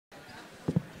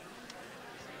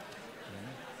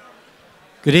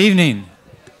Good evening.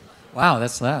 Wow,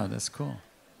 that's loud. That's cool.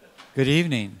 Good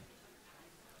evening.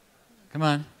 Come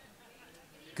on.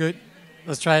 Good.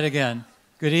 Let's try it again.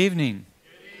 Good evening.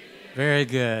 Very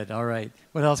good. All right.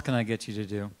 What else can I get you to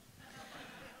do?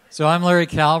 So I'm Larry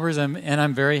Calvers, and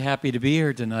I'm very happy to be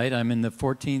here tonight. I'm in the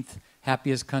 14th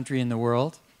happiest country in the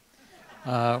world,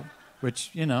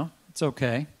 which, you know, it's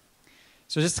okay.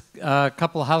 So just a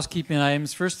couple of housekeeping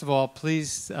items. First of all,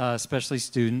 please, especially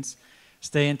students,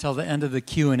 stay until the end of the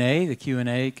Q&A. The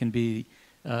Q&A can be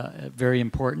very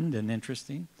important and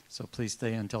interesting, so please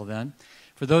stay until then.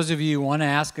 For those of you who want to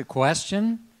ask a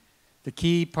question, the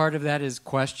key part of that is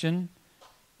question,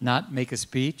 not make a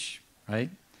speech, right?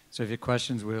 So if you have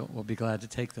questions, we'll be glad to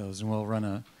take those, and we'll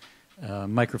run a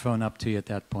microphone up to you at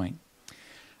that point.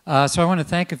 So I want to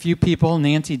thank a few people,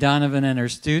 Nancy Donovan and her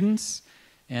students.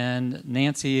 And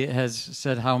Nancy has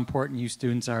said how important you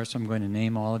students are, so I'm going to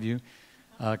name all of you.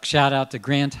 Shout out to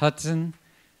Grant Hudson,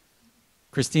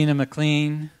 Christina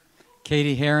McLean,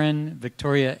 Katie Herron,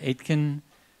 Victoria Aitken,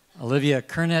 Olivia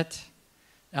Kernet,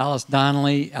 Alice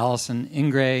Donnelly, Allison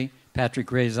Ingray,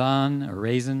 Patrick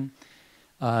Raisin,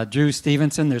 Drew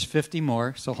Stevenson. There's 50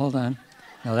 more, so hold on.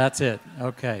 No, that's it.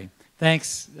 Okay.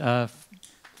 Thanks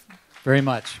very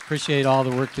much. Appreciate all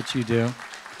the work that you do.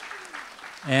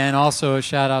 And also a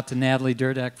shout out to Natalie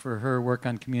Durdek for her work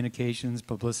on communications,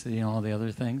 publicity, and all the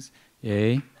other things.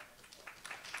 Yay.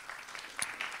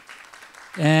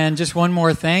 And just one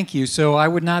more thank you. So I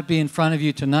would not be in front of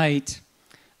you tonight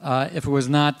if it was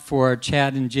not for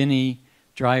Chad and Ginny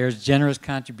Dreyer's generous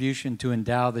contribution to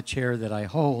endow the chair that I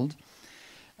hold.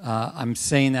 I'm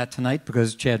saying that tonight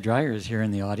because Chad Dreyer is here in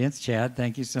the audience. Chad,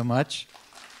 thank you so much.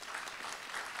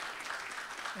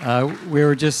 We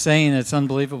were just saying it's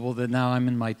unbelievable that now I'm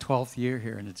in my 12th year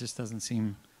here, and it just doesn't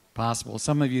seem possible.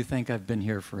 Some of you think I've been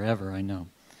here forever, I know.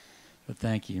 But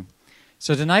thank you.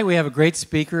 So tonight we have a great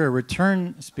speaker, a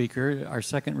return speaker, our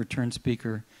second return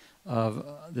speaker of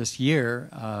this year,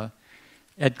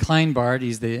 Ed Kleinbard.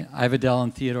 He's the Ivadel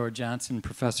and Theodore Johnson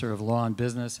Professor of Law and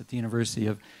Business at the University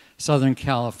of Southern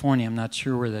California. I'm not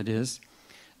sure where that is.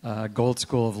 Gold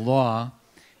School of Law,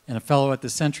 and a fellow at the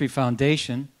Century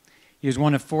Foundation. He was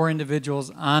one of 4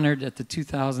 individuals honored at the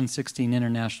 2016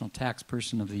 International Tax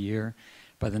Person of the Year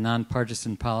by the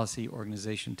Nonpartisan Policy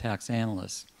Organization Tax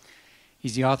Analysts.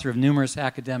 He's the author of numerous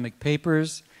academic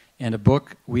papers and a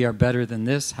book, We Are Better Than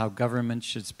This, How Government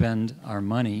Should Spend Our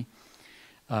Money.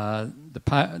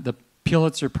 The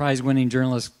Pulitzer Prize-winning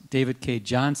journalist David K.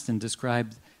 Johnston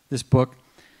described this book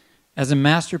as a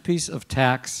masterpiece of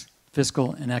tax,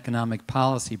 fiscal, and economic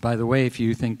policy. By the way, if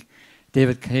you think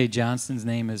David K. Johnston's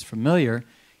name is familiar,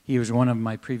 he was one of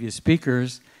my previous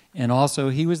speakers, and also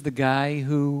he was the guy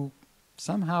who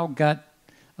somehow got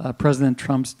President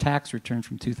Trump's tax return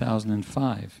from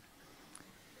 2005.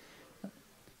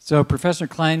 So Professor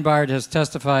Kleinbard has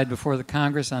testified before the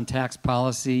Congress on tax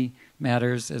policy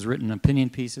matters, has written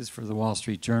opinion pieces for the Wall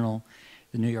Street Journal,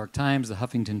 the New York Times, the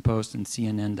Huffington Post, and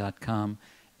CNN.com,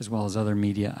 as well as other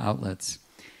media outlets.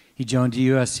 He joined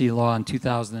USC Law in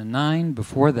 2009.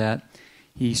 Before that,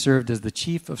 he served as the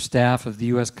Chief of Staff of the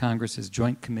U.S. Congress's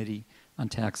Joint Committee on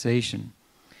Taxation.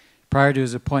 Prior to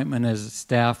his appointment as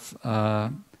staff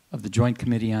of the Joint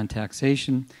Committee on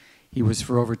Taxation, he was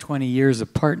for over 20 years a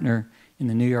partner in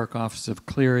the New York office of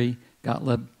Cleary,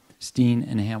 Gottlieb, Steen,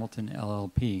 and Hamilton,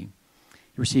 LLP. He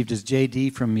received his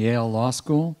J.D. from Yale Law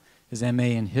School, his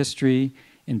M.A. in History,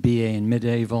 and B.A. in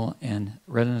Medieval and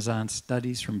Renaissance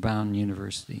Studies from Brown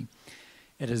University.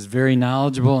 It is very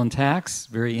knowledgeable in tax,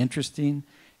 very interesting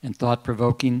and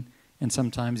thought-provoking, and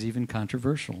sometimes even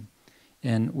controversial.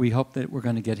 And we hope that we're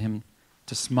going to get him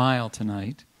to smile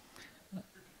tonight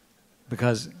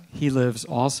because he lives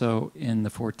also in the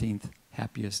 14th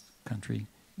happiest country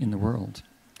in the world.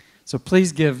 So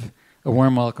please give a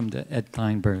warm welcome to Ed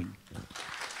Kleinbard.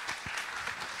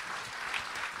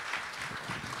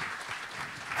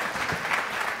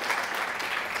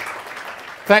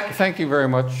 Thank you very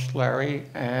much, Larry,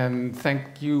 and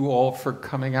thank you all for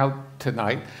coming out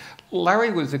tonight.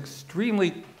 Larry was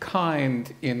extremely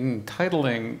kind in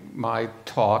titling my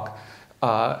talk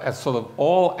as sort of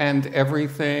all and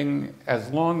everything, as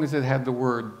long as it had the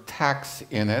word tax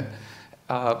in it.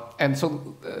 And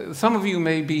so some of you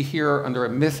may be here under a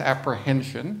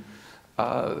misapprehension.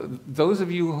 Those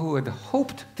of you who had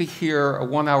hoped to hear a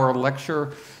 1-hour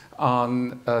lecture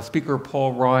on Speaker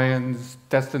Paul Ryan's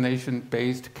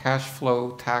destination-based cash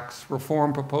flow tax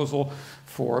reform proposal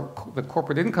for the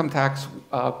corporate income tax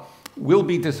will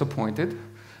be disappointed.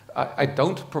 I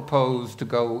don't propose to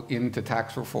go into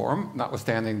tax reform,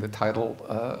 notwithstanding the title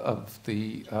of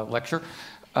the lecture,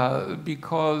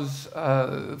 because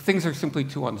things are simply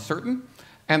too uncertain.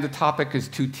 and the topic is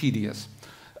too tedious.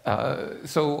 In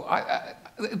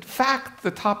fact,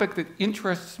 the topic that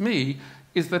interests me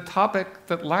is the topic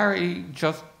that Larry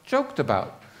just joked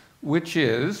about, which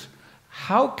is,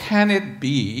 how can it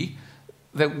be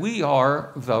that we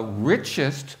are the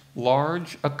richest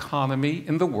large economy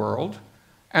in the world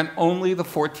and only the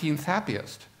 14th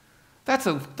happiest? That's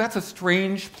a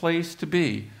strange place to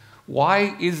be.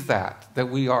 Why is that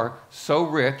we are so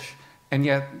rich and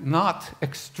yet not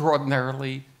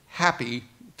extraordinarily happy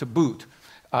to boot?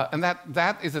 And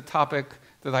that is a topic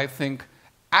that I think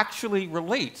actually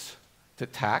relates to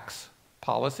tax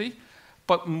policy,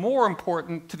 but more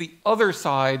important, to the other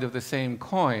side of the same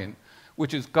coin,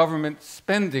 which is government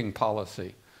spending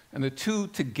policy. And the two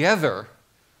together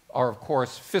are, of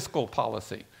course, fiscal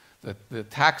policy, the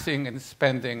taxing and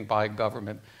spending by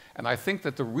government. And I think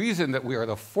that the reason that we are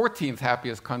the 14th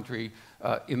happiest country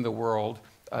in the world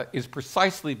is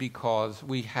precisely because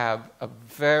we have a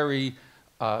very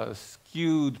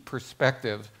skewed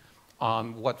perspective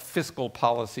on what fiscal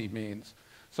policy means.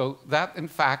 So that, in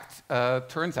fact,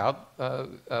 turns out,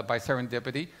 by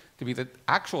serendipity, to be the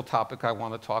actual topic I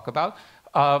want to talk about.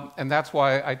 And that's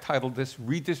why I titled this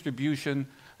Redistribution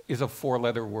is a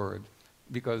four-letter word,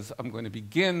 because I'm going to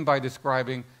begin by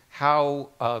describing how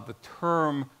the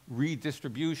term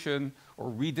redistribution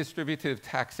or redistributive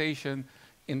taxation,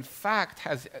 in fact,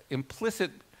 has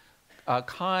implicit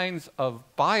kinds of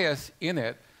bias in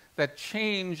it that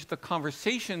change the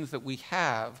conversations that we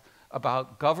have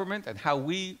about government and how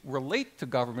we relate to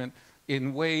government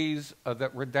in ways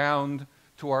that redound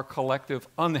to our collective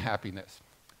unhappiness.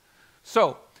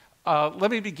 So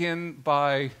let me begin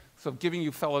by giving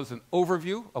you fellows an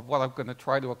overview of what I'm going to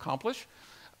try to accomplish.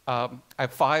 I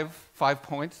have five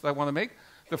points that I want to make.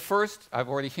 The first, I've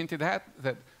already hinted at,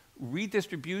 that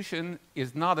redistribution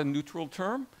is not a neutral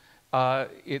term.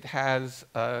 It has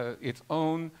its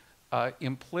own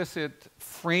implicit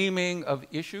framing of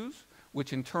issues,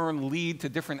 which in turn lead to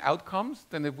different outcomes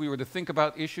than if we were to think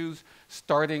about issues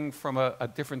starting from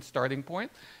a different starting point.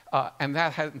 And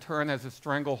that in turn has a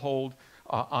stranglehold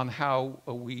on how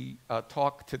we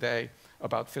talk today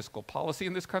about fiscal policy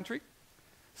in this country.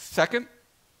 Second,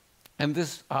 and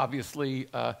this obviously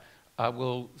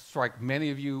will strike many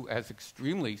of you as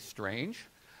extremely strange,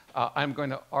 I'm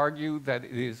going to argue that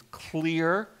it is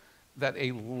clear that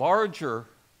a larger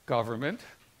government,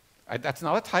 that's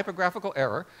not a typographical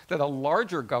error, that a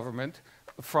larger government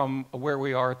from where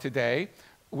we are today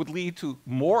would lead to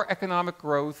more economic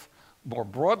growth, more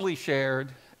broadly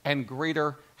shared, and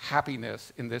greater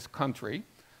happiness in this country.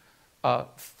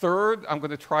 Third, I'm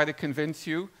going to try to convince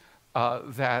you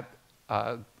that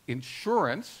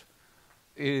insurance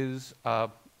is a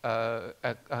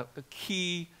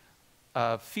key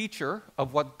feature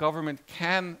of what government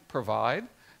can provide,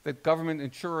 that government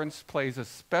insurance plays a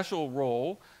special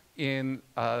role in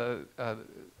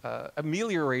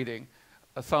ameliorating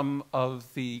some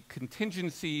of the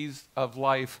contingencies of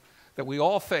life that we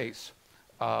all face,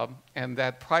 and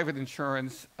that private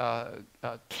insurance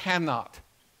cannot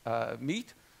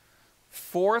meet.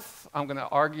 Fourth, I'm going to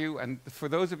argue, and for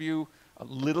those of you a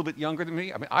little bit younger than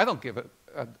me, I mean, I don't give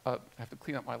I have to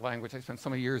clean up my language. I spent so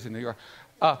many years in New York.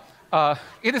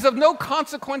 It is of no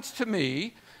consequence to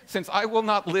me, since I will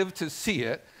not live to see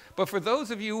it. But for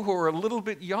those of you who are a little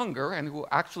bit younger and who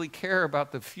actually care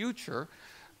about the future,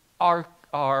 our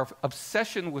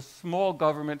obsession with small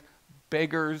government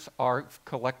beggars our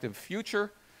collective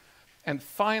future. And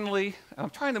finally, I'm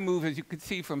trying to move, as you can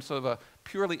see, from sort of a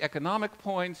purely economic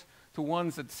points to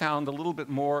ones that sound a little bit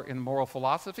more in moral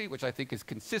philosophy, which I think is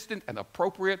consistent and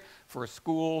appropriate for a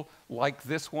school like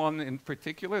this one in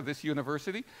particular, this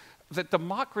university, that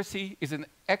democracy is an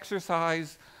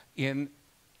exercise in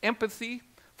empathy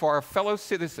for our fellow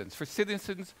citizens, for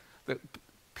citizens, that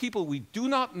people we do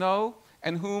not know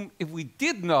and whom, if we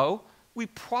did know, we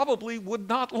probably would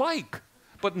not like.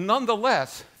 But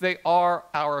nonetheless, they are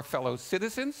our fellow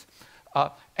citizens,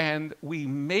 and we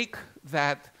make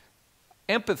that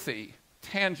empathy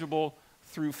tangible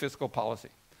through fiscal policy.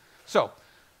 So,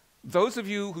 those of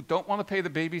you who don't want to pay the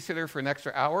babysitter for an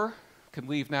extra hour can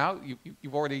leave now.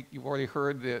 You've already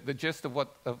heard the gist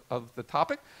of the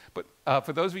topic. But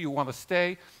for those of you who want to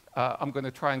stay, I'm going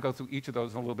to try and go through each of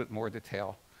those in a little bit more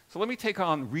detail. So let me take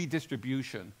on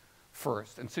redistribution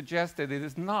first and suggest that it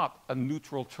is not a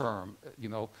neutral term. You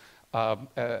know,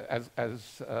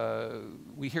 as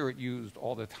we hear it used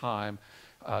all the time.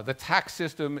 The tax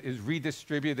system is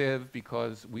redistributive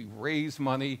because we raise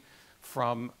money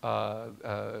from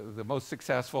the most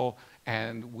successful,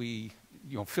 and we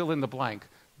fill in the blank,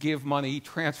 give money,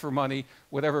 transfer money,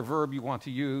 whatever verb you want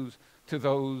to use, to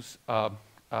those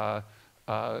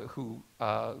who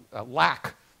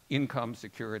lack income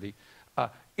security.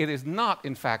 It is not,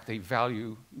 in fact, a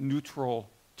value-neutral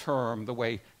term the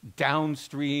way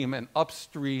downstream and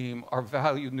upstream are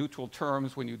value-neutral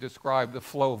terms when you describe the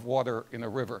flow of water in a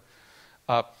river.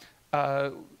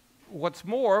 What's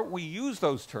more, we use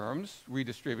those terms,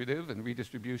 redistributive and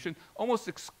redistribution, almost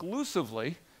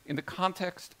exclusively in the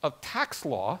context of tax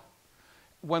law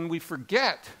when we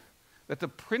forget that the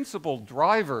principal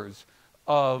drivers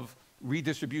of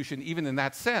redistribution, even in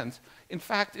that sense, in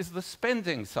fact, is the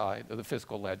spending side of the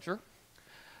fiscal ledger.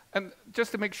 And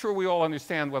just to make sure we all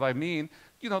understand what I mean,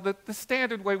 you know, the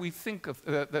standard way we think of,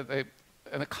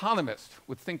 an economist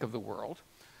would think of the world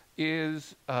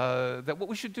is that what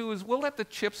we should do is we'll let the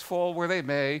chips fall where they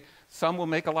may. Some will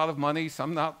make a lot of money,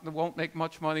 some won't make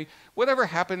much money. Whatever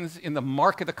happens in the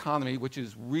market economy, which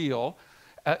is real,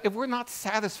 if we're not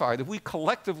satisfied, if we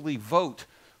collectively vote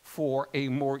for a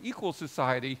more equal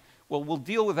society, well, we'll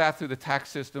deal with that through the tax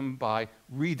system by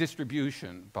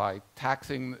redistribution, by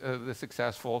taxing the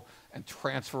successful and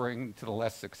transferring to the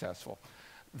less successful.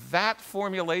 That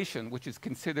formulation, which is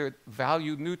considered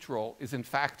value neutral, is in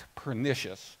fact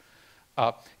pernicious.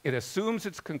 It assumes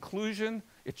its conclusion,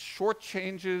 it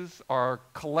shortchanges our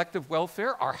collective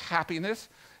welfare, our happiness,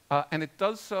 and it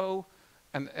does so,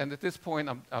 and at this point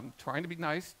I'm trying to be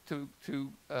nice to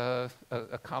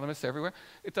economists everywhere,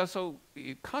 it does so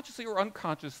consciously or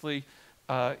unconsciously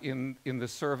in the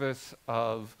service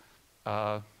of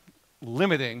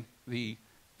limiting the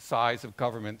size of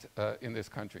government in this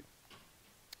country.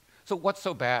 So what's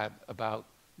so bad about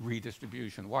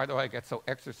redistribution? Why do I get so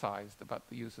exercised about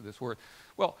the use of this word?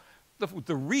 Well,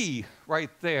 the re right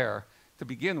there to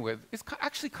begin with is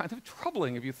actually kind of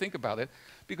troubling if you think about it,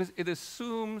 because it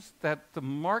assumes that the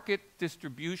market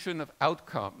distribution of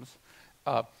outcomes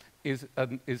is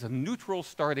a neutral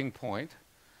starting point,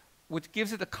 which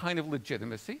gives it a kind of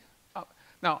legitimacy.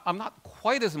 Now, I'm not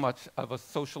quite as much of a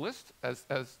socialist as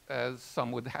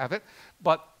some would have it,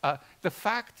 but the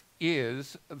fact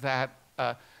is that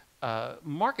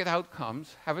market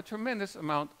outcomes have a tremendous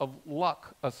amount of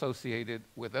luck associated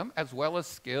with them, as well as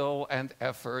skill and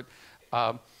effort.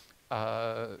 So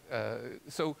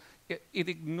it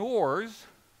ignores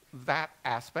that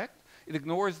aspect. It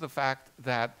ignores the fact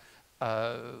that,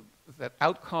 that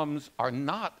outcomes are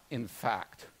not, in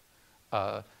fact,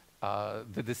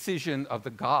 the decision of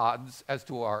the gods as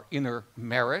to our inner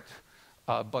merit,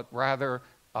 but rather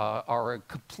are a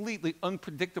completely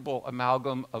unpredictable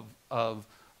amalgam of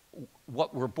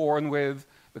what we're born with,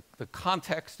 the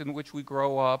context in which we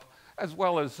grow up, as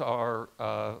well as our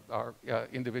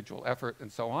individual effort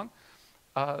and so on.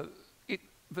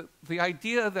 The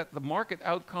idea that the market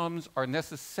outcomes are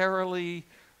necessarily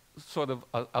sort of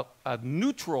a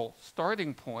neutral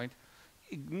starting point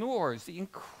ignores the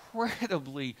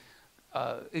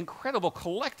incredible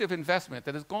collective investment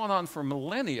that has gone on for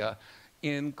millennia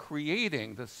in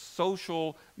creating the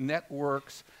social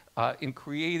networks, in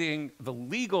creating the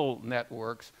legal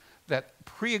networks that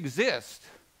pre-exist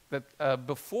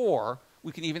before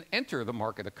we can even enter the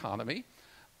market economy.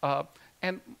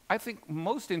 And I think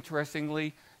most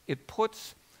interestingly, it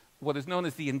puts what is known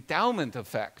as the endowment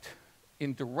effect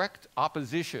in direct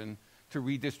opposition to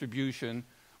redistribution,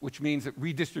 which means that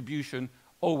redistribution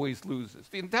always loses.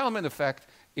 The endowment effect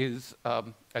is,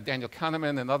 Daniel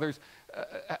Kahneman and others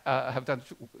have done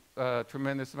a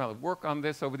tremendous amount of work on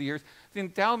this over the years. The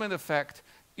endowment effect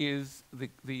is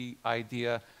the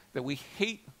idea that we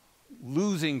hate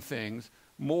losing things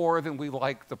more than we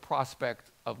like the prospect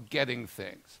of getting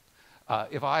things.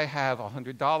 If I have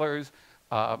 $100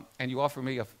 and you offer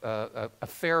me a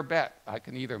fair bet, I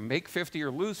can either make 50 or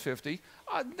lose 50,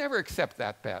 I'd never accept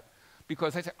that bet.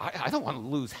 Because I say, I don't want to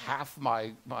lose half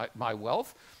my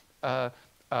wealth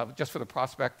just for the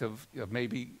prospect of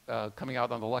maybe coming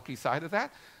out on the lucky side of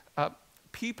that.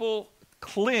 People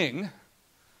cling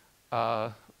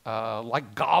like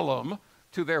Gollum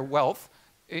to their wealth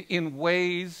in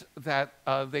ways that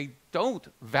they don't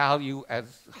value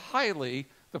as highly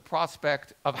the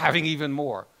prospect of having even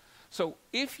more. So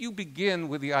if you begin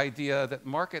with the idea that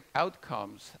market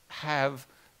outcomes have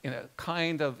in a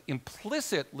kind of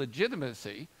implicit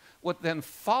legitimacy, what then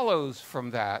follows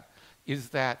from that is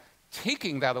that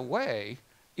taking that away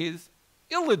is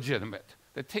illegitimate.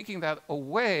 That taking that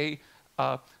away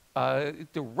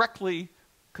directly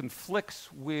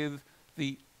conflicts with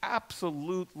the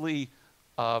absolutely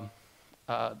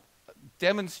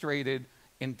demonstrated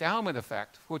endowment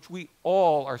effect, for which we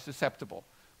all are susceptible.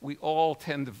 We all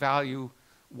tend to value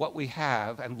what we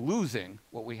have and losing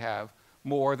what we have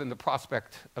more than the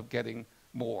prospect of getting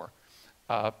more.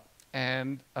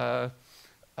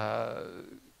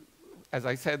 as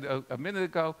I said a minute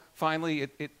ago, finally,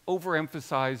 it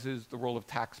overemphasizes the role of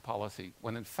tax policy,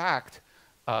 when in fact,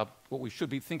 what we should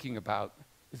be thinking about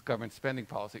is government spending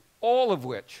policy, all of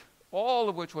which,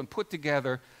 when put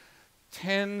together,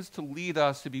 tends to lead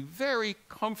us to be very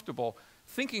comfortable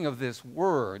thinking of this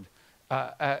word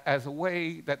as a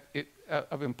way that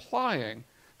of implying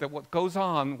that what goes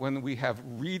on when we have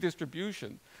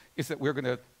redistribution is that we're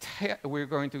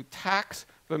going to tax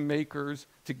the makers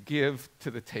to give to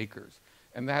the takers.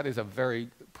 And that is a very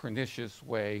pernicious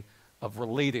way of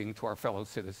relating to our fellow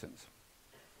citizens.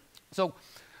 So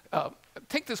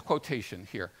take this quotation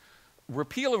here.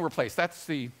 Repeal and replace, that's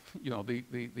the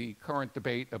current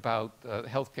debate about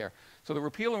health care. So the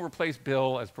repeal and replace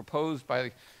bill as proposed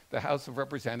by the House of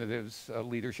Representatives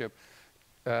leadership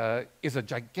is a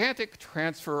gigantic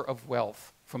transfer of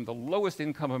wealth from the lowest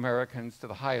income Americans to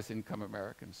the highest income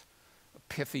Americans. A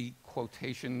pithy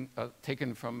quotation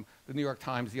taken from the New York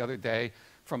Times the other day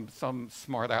from some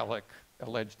smart aleck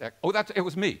alleged, it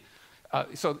was me.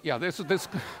 So yeah, this was,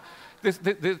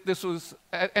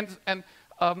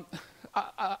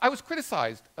 I was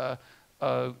criticized by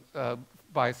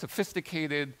a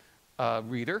sophisticated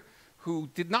reader who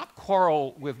did not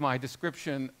quarrel with my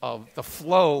description of the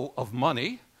flow of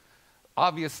money.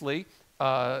 Obviously,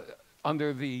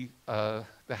 under the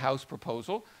House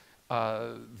proposal,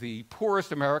 the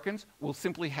poorest Americans will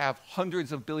simply have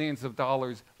hundreds of billions of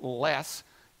dollars less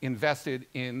invested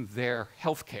in their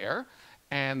health care,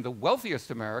 and the wealthiest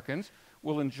Americans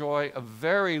will enjoy a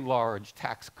very large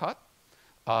tax cut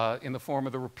in the form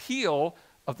of the repeal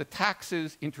of the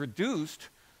taxes introduced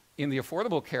in the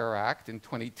Affordable Care Act in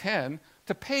 2010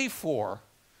 to pay for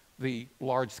the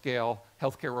large-scale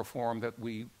healthcare reform that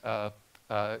we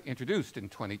introduced in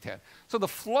 2010. So the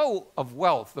flow of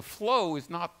wealth, the flow is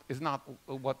not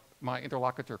what my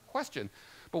interlocutor questioned,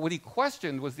 but what he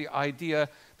questioned was the idea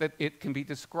that it can be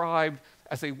described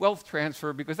as a wealth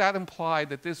transfer, because that implied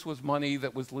that this was money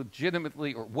that was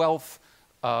legitimately, or wealth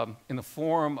in the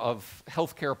form of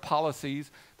healthcare policies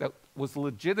that was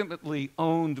legitimately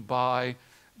owned by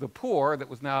the poor, that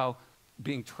was now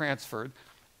being transferred.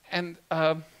 And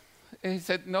he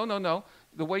said, no.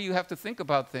 The way you have to think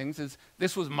about things is,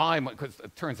 this was my money, because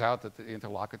it turns out that the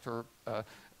interlocutor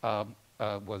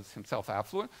was himself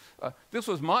affluent. This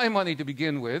was my money to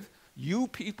begin with. You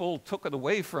people took it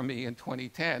away from me in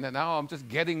 2010, and now I'm just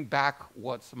getting back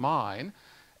what's mine.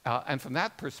 And from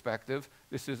that perspective,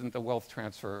 this isn't a wealth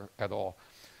transfer at all.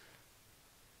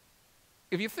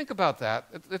 If you think about that,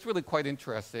 it's really quite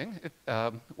interesting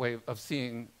way of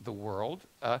seeing the world.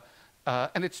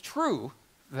 And it's true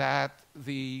that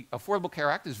the Affordable Care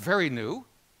Act is very new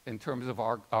in terms of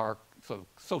our sort of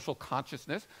social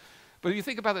consciousness. But if you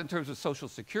think about it in terms of Social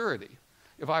Security,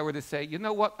 if I were to say, you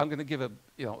know what, I'm going to give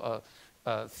a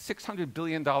 $600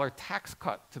 billion tax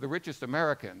cut to the richest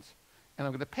Americans, and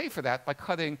I'm going to pay for that by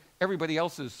cutting everybody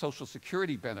else's Social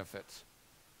Security benefits,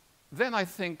 then I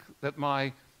think that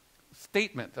my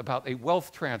statement about a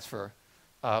wealth transfer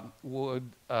would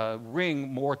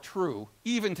ring more true,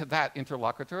 even to that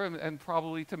interlocutor and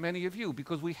probably to many of you,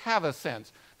 because we have a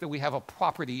sense that we have a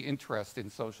property interest in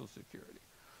Social Security.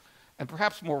 And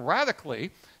perhaps more radically,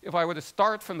 if I were to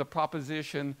start from the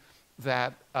proposition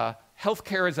that health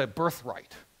care is a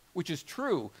birthright, which is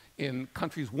true in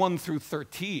countries 1 through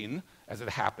 13, as it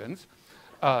happens,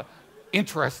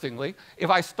 interestingly, if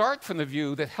I start from the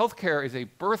view that health care is a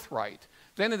birthright,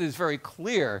 then it is very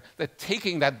clear that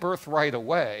taking that birthright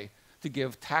away to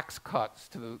give tax cuts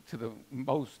to the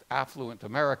most affluent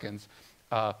Americans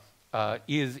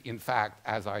is, in fact,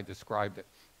 as I described it.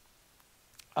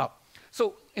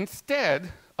 So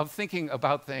instead of thinking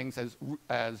about things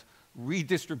as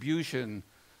redistribution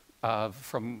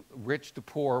from rich to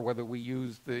poor, whether we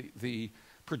use the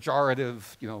pejorative,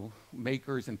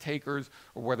 makers and takers,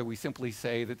 or whether we simply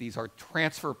say that these are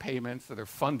transfer payments that are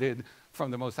funded from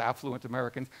the most affluent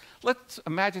Americans, let's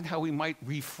imagine how we might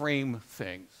reframe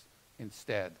things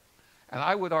instead. And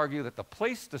I would argue that the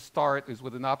place to start is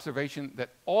with an observation that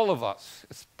all of us,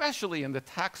 especially in the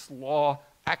tax law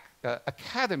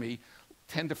academy,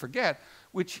 tend to forget,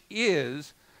 which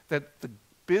is that the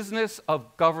business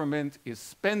of government is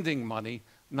spending money,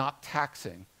 not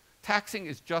taxing. Taxing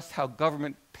is just how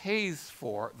government pays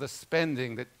for the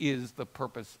spending that is the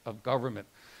purpose of government.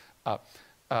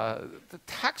 The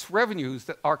tax revenues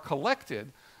that are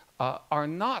collected are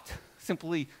not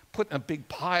simply put in a big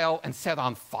pile and set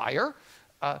on fire.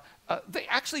 They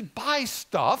actually buy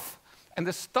stuff, and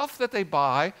the stuff that they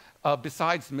buy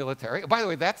besides the military. By the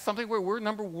way, that's something where we're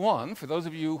number one. For those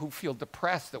of you who feel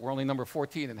depressed that we're only number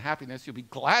 14 in happiness, you'll be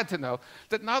glad to know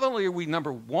that not only are we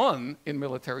number one in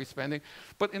military spending,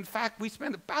 but in fact, we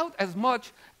spend about as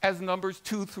much as numbers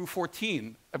 2 through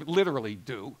 14 literally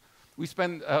do. We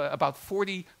spend about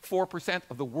 44%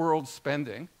 of the world's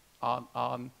spending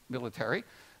on military.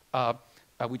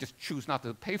 We just choose not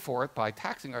to pay for it by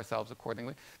taxing ourselves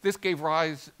accordingly. This gave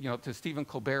rise, to Stephen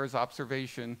Colbert's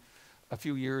observation a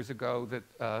few years ago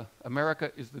that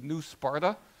America is the new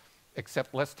Sparta,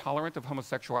 except less tolerant of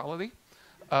homosexuality.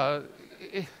 So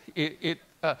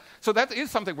that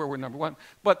is something where we're number one.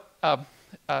 But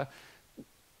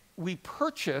we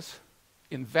purchase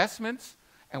investments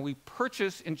and we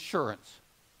purchase insurance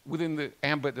within the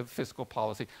ambit of fiscal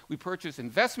policy. We purchase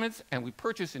investments and we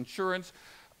purchase insurance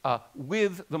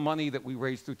with the money that we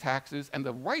raise through taxes. And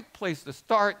the right place to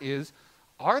start is,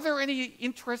 are there any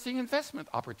interesting investment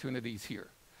opportunities here?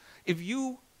 If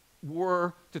you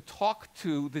were to talk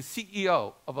to the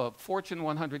CEO of a Fortune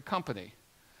 100 company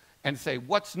and say,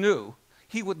 what's new?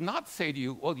 He would not say to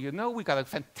you, well, we got a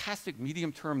fantastic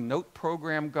medium-term note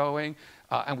program going,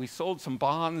 and we sold some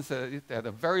bonds at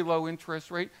a very low interest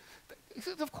rate. He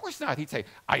said, of course not. He'd say,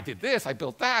 I did this, I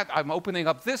built that, I'm opening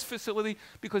up this facility,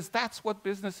 because that's what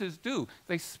businesses do.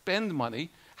 They spend money.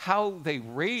 How they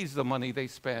raise the money they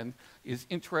spend is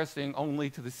interesting only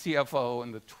to the CFO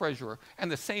and the treasurer.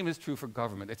 And the same is true for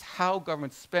government. It's how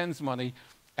government spends money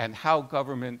and how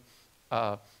government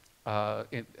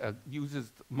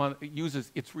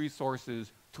uses its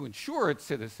resources to ensure its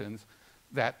citizens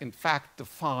that, in fact,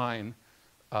 define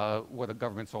what a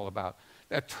government's all about.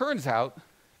 It turns out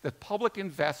that public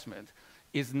investment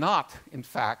is not, in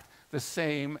fact, the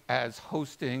same as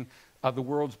hosting the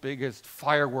world's biggest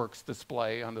fireworks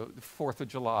display on the 4th of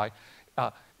July.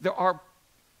 There are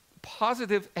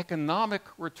positive economic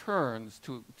returns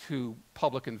to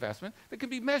public investment that can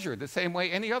be measured the same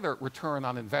way any other return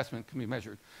on investment can be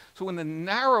measured. So in the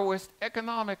narrowest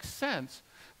economic sense,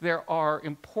 there are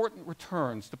important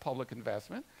returns to public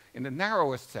investment in the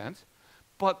narrowest sense,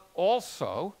 but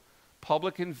also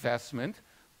public investment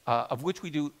of which we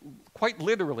do quite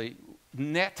literally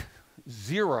net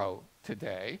zero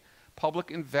today.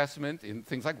 Public investment in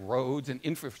things like roads and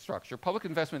infrastructure. Public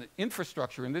investment in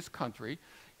infrastructure in this country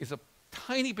is a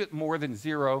tiny bit more than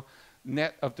zero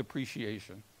net of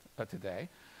depreciation today.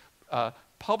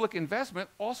 Public investment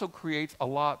also creates a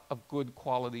lot of good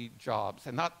quality jobs.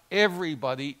 And not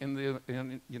everybody in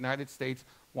the United States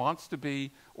wants to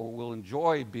be or will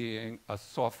enjoy being a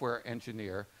software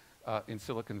engineer in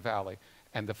Silicon Valley.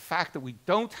 And the fact that we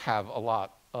don't have a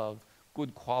lot of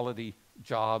good quality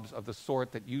jobs of the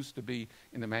sort that used to be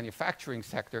in the manufacturing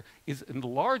sector is in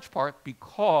large part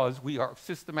because we are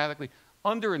systematically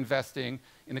underinvesting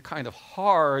in the kind of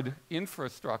hard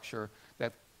infrastructure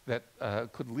that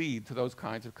could lead to those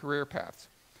kinds of career paths.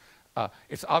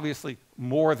 It's obviously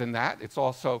more than that. It's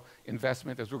also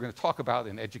investment, as we're going to talk about,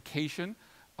 in education,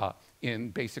 in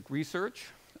basic research.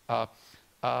 And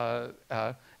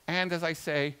as I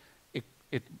say,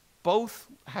 it both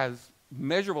has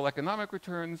measurable economic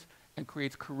returns and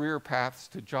creates career paths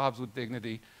to jobs with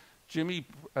dignity. Jimmy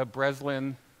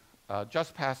Breslin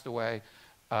just passed away.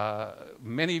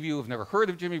 Many of you have never heard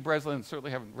of Jimmy Breslin and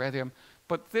certainly haven't read him,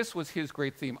 but this was his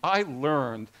great theme. I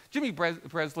learned, Jimmy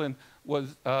Breslin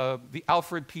was the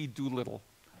Alfred P. Doolittle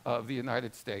of the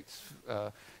United States.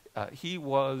 He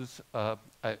was a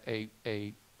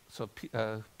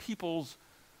people's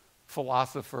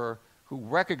philosopher who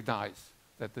recognized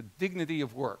that the dignity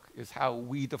of work is how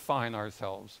we define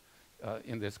ourselves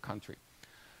in this country.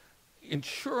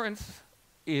 Insurance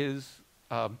is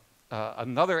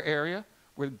another area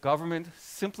where government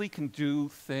simply can do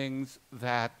things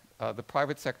that the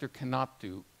private sector cannot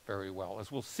do very well,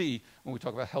 as we'll see when we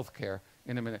talk about healthcare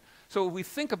in a minute. So we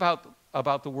think about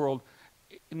the world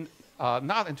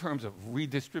not in terms of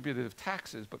redistributive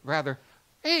taxes, but rather,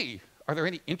 hey, are there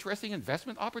any interesting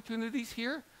investment opportunities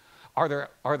here? Are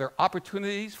there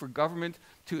opportunities for government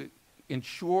to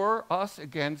insure us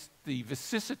against the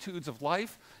vicissitudes of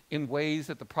life in ways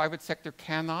that the private sector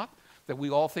cannot, that we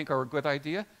all think are a good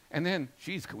idea? And then,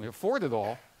 geez, can we afford it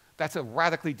all? That's a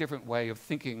radically different way of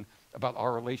thinking about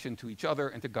our relation to each other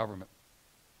and to government.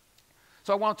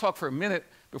 So I want to talk for a minute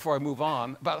before I move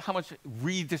on about how much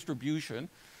redistribution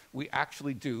we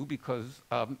actually do, because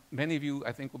many of you,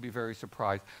 I think, will be very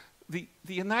surprised. The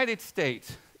United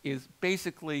States is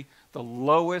basically the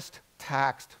lowest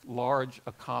taxed large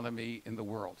economy in the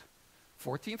world.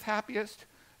 14th happiest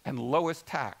and lowest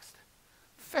taxed.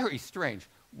 Very strange.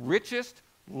 Richest,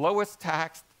 lowest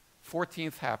taxed,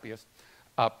 14th happiest.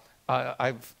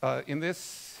 In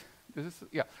this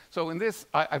Yeah. So in this,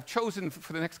 I've chosen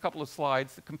for the next couple of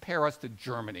slides to compare us to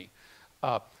Germany.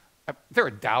 They're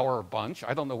a dour bunch.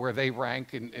 I don't know where they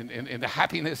rank in the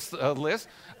happiness list.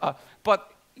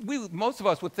 But most of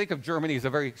us would think of Germany as a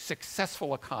very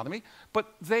successful economy.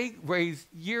 But they raise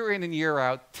year in and year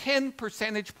out 10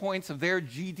 percentage points of their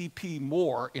GDP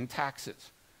more in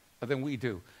taxes than we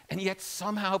do. And yet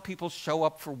somehow people show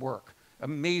up for work.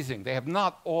 Amazing. They have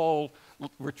not all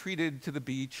retreated to the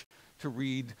beach to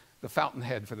read The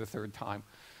Fountainhead for the third time.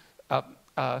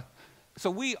 So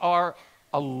we are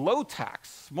a low-tax,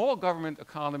 small government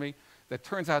economy that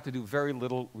turns out to do very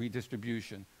little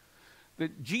redistribution. The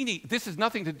genie, this has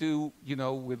nothing to do, you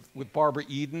know, with Barbara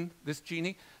Eden, this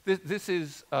genie. This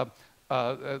is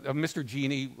Mr.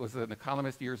 Genie was an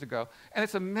economist years ago, and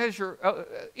it's a measure,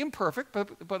 imperfect,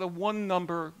 but a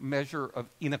one-number measure of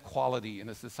inequality in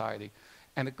a society.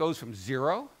 And it goes from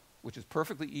 0, which is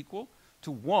perfectly equal,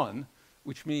 to 1,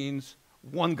 which means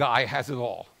one guy has it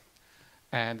all.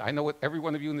 And I know what every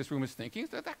one of you in this room is thinking.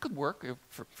 That could work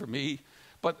for me.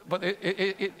 But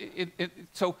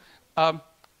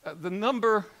the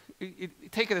number,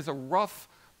 take it as a rough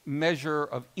measure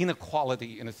of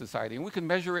inequality in a society. And we can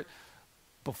measure it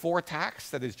before tax,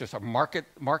 that is just our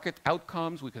market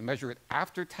outcomes. We can measure it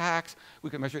after tax. We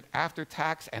can measure it after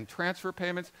tax and transfer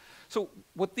payments. So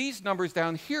what these numbers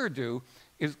down here do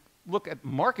is look at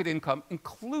market income,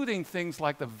 including things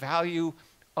like the value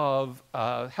of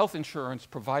health insurance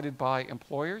provided by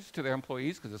employers to their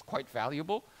employees, because it's quite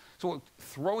valuable. So we're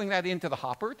throwing that into the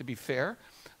hopper, to be fair.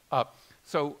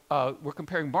 We're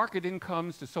comparing market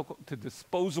incomes to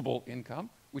disposable income,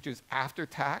 which is after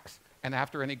tax and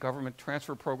after any government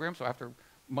transfer program, so after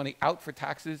money out for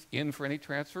taxes, in for any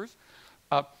transfers.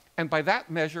 And by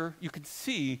that measure, you can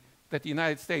see that the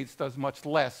United States does much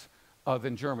less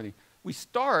than Germany. We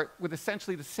start with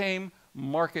essentially the same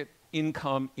market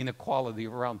income inequality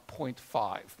of around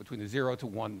 0.5 between the 0 to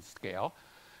 1 scale.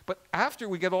 But after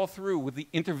we get all through with the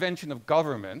intervention of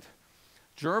government,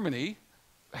 Germany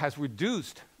has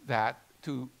reduced that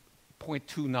to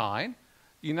 0.29,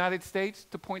 the United States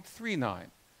to 0.39.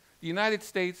 The United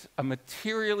States, a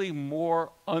materially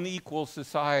more unequal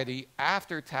society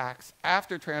after tax,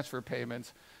 after transfer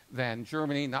payments than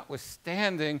Germany,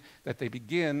 notwithstanding that they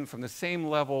begin from the same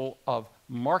level of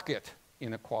market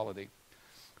inequality.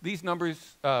 These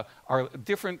numbers are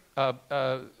different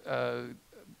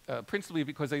principally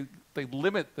because they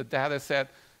limit the data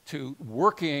set to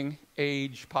working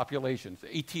age populations,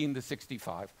 18 to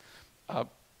 65,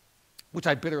 which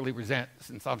I bitterly resent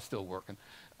since I'm still working.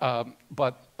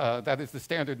 But that is the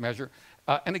standard measure.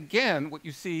 And again, what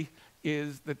you see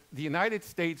is that the United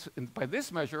States, by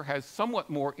this measure, has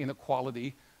somewhat more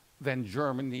inequality than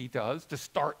Germany does to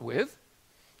start with.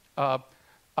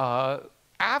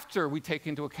 After we take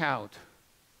into account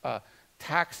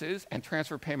taxes and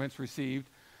transfer payments received,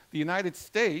 the United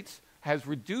States has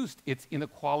reduced its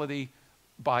inequality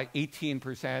by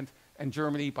 18% and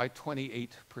Germany by 28%.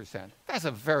 That's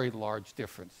a very large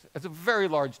difference. It's a very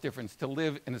large difference to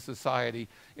live in a society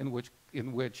in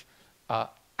which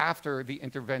after the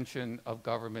intervention of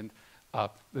government,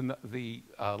 the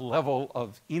level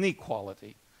of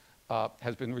inequality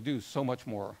has been reduced so much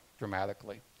more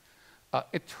dramatically.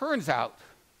 It turns out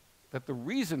that the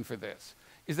reason for this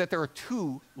is that there are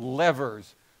two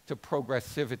levers to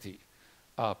progressivity.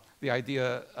 The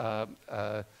idea,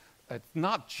 it's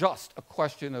not just a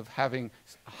question of having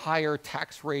higher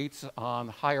tax rates on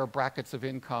higher brackets of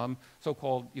income,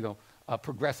 so-called,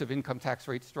 progressive income tax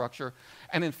rate structure.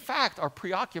 And in fact, our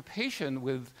preoccupation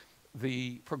with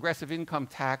the progressive income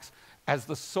tax as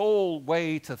the sole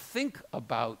way to think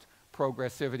about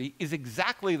progressivity is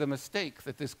exactly the mistake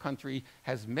that this country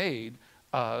has made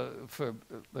for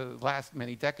the last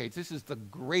many decades. This is the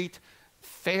great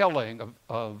failing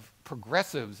of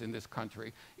progressives in this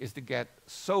country, is to get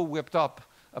so whipped up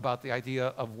about the idea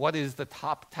of what is the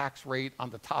top tax rate on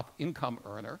the top income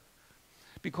earner,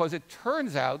 because it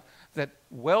turns out that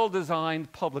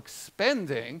well-designed public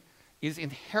spending is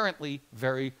inherently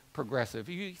very progressive.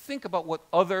 If you think about what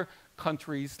other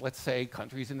countries, let's say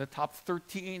countries in the top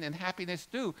 13 in happiness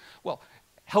do, well,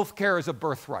 healthcare is a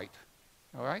birthright,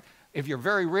 all right? If you're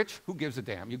very rich, who gives a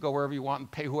damn? You go wherever you want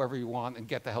and pay whoever you want and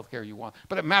get the health care you want.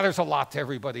 But it matters a lot to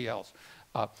everybody else.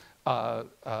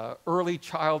 Early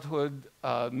childhood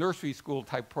nursery school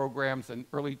type programs and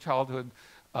early childhood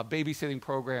babysitting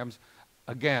programs,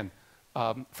 again,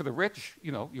 for the rich,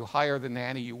 you hire the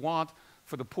nanny you want.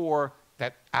 For the poor,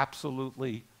 that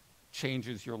absolutely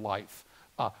changes your life.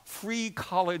 Free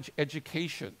college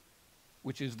education,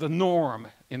 which is the norm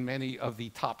in many of the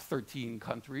top 13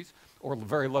 countries, or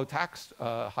very low tax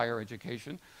higher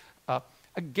education,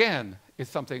 again, is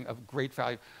something of great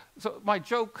value. So my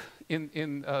joke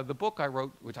in the book I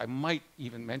wrote, which I might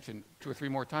even mention 2 or 3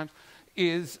 more times,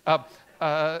 is,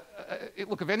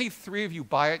 look, if any 3 of you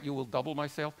buy it, you will double my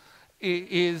sale,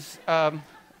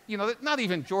 you know, not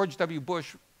even George W.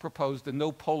 Bush proposed the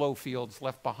No Polo Fields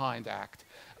Left Behind Act.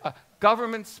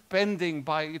 Government spending,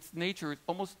 by its nature,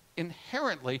 almost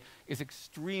inherently is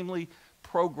extremely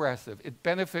progressive. It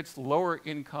benefits lower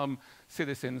income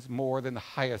citizens more than the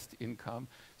highest income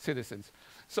citizens.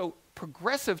 So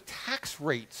progressive tax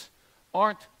rates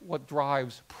aren't what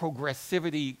drives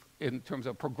progressivity in terms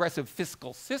of progressive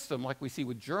fiscal system like we see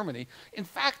with Germany. In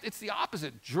fact, it's the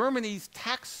opposite. Germany's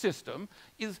tax system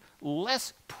is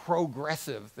less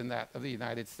progressive than that of the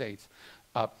United States.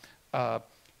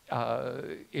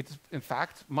 It's, in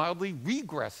fact, mildly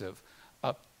regressive.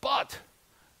 But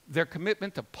their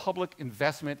commitment to public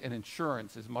investment and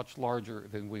insurance is much larger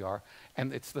than we are.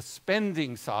 And it's the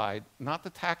spending side, not the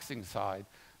taxing side,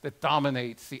 that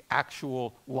dominates the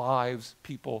actual lives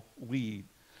people lead.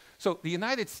 So the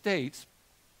United States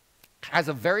has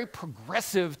a very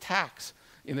progressive tax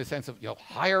in the sense of, you know,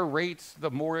 higher rates the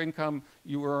more income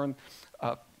you earn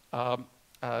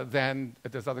than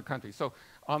does other countries. So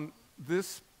on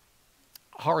this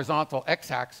horizontal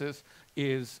x-axis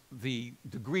is the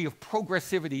degree of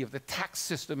progressivity of the tax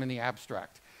system in the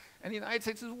abstract. And the United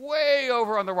States is way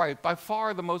over on the right, by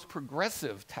far the most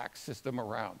progressive tax system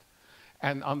around.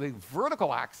 And on the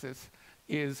vertical axis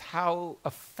is how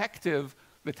effective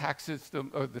the tax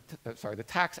system, or the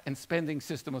tax and spending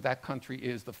system of that country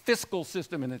is, the fiscal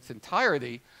system in its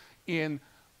entirety, in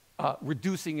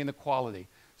reducing inequality.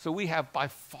 So we have by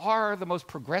far the most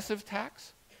progressive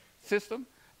tax system,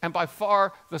 and by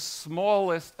far the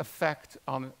smallest effect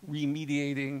on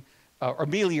remediating,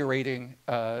 ameliorating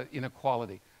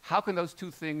inequality. How can those 2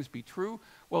 things be true?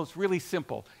 Well, it's really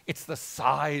simple. It's the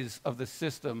size of the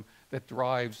system that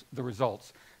drives the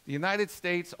results. The United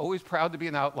States, always proud to be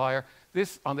an outlier.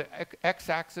 This, on the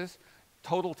x-axis,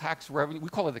 total tax revenue. We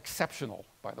call it exceptional,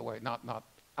 by the way, not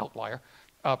outlier.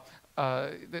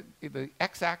 The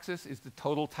x-axis is the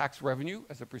total tax revenue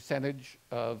as a percentage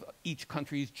of each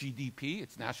country's GDP,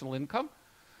 its national income.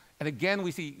 And again,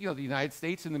 we see, you know, the United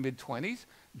States in the mid-20s,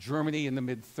 Germany in the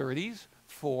mid-30s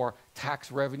for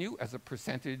tax revenue as a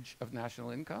percentage of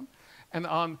national income. And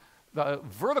on the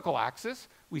vertical axis,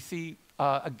 we see,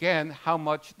 again, how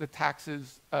much the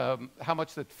taxes, how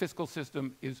much the fiscal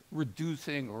system is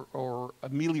reducing or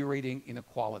ameliorating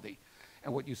inequality.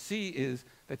 And what you see is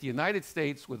that the United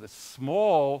States, with a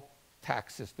small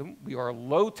tax system, we are a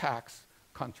low tax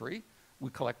country, we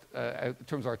collect, in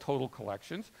terms of our total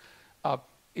collections,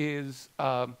 does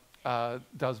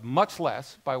much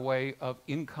less by way of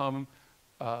income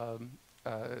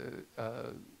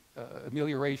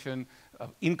amelioration,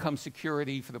 of income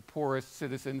security for the poorest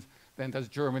citizens than does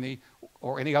Germany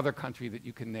or any other country that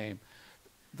you can name.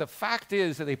 The fact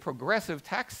is that a progressive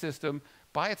tax system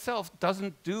by itself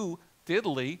doesn't do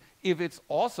diddly if it's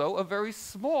also a very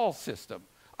small system.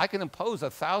 I can impose a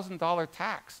 $1,000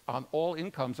 tax on all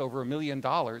incomes over $1 million.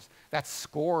 That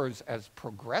scores as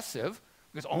progressive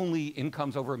because only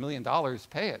incomes over $1 million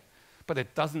pay it. But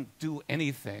it doesn't do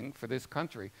anything for this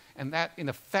country. And that, in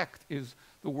effect, is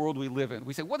the world we live in.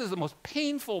 We say, what is the most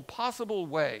painful possible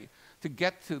way to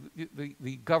get to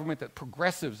the government that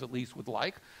progressives, at least, would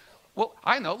like? Well,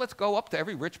 I know, let's go up to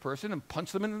every rich person and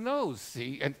punch them in the nose,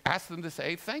 see, and ask them to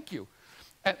say thank you.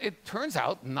 And it turns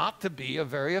out not to be a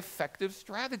very effective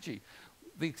strategy.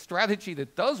 The strategy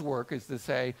that does work is to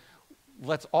say,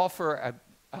 let's offer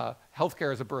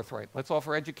healthcare as a birthright, let's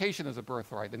offer education as a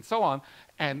birthright, and so on,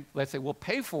 and let's say we'll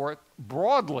pay for it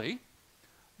broadly,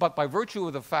 but by virtue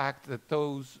of the fact that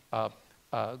those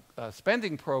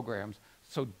spending programs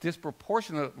so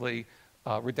disproportionately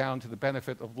redound to the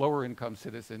benefit of lower income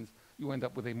citizens, you end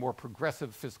up with a more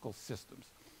progressive fiscal systems.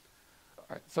 All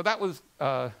right, so that was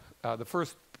the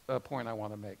first point I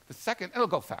want to make. The second, and it'll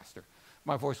go faster,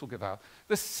 my voice will give out.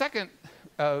 The second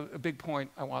big point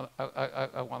I want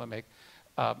to make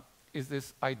is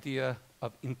this idea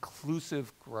of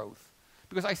inclusive growth.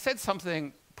 Because I said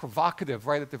something provocative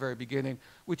right at the very beginning,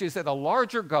 which is that a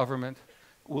larger government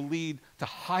will lead to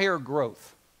higher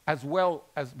growth as well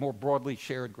as more broadly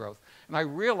shared growth. And I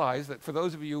realize that for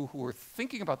those of you who are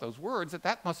thinking about those words,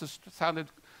 that must have sounded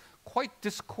quite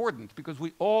discordant, because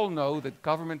we all know that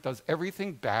government does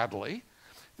everything badly,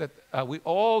 that we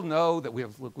all know that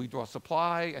we draw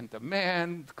supply and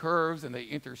demand curves and they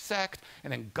intersect,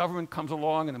 and then government comes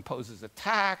along and imposes a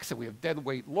tax and we have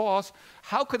deadweight loss.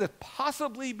 How could it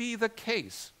possibly be the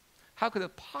case? How could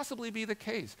it possibly be the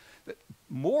case that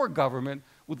more government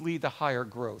would lead to higher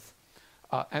growth?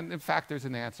 And in fact, there's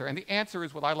an answer. And the answer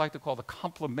is what I like to call the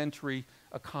complementary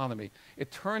economy.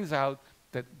 It turns out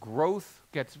that growth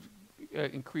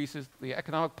increases, the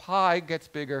economic pie gets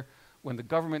bigger when the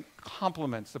government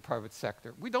complements the private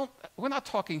sector. We're not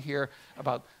talking here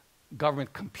about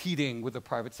government competing with the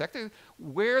private sector.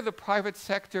 Where the private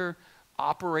sector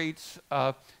operates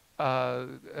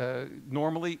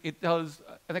normally, it does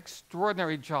an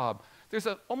extraordinary job. There's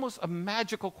almost a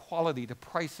magical quality to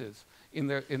prices in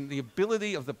the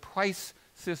ability of the price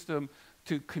system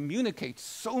to communicate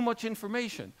so much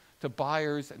information to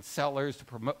buyers and sellers,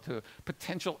 to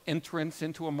potential entrants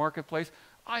into a marketplace.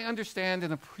 I understand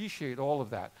and appreciate all of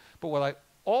that. But what I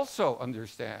also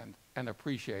understand and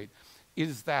appreciate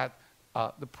is that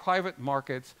the private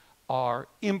markets are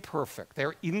imperfect.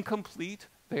 They're incomplete.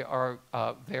 There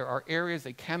are areas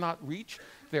they cannot reach.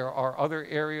 There are other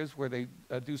areas where they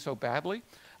do so badly.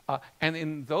 And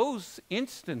in those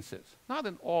instances, not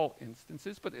in all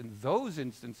instances, but in those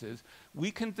instances,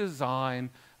 we can design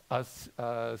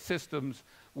systems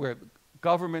where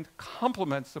government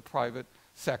complements the private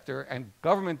sector and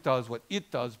government does what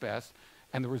it does best.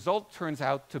 And the result turns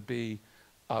out to be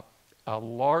a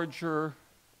larger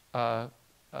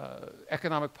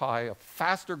economic pie, a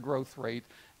faster growth rate,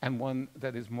 and one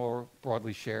that is more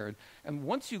broadly shared. And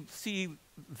once you see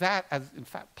that as, in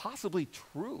fact, possibly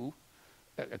true,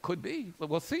 it could be,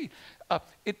 we'll see,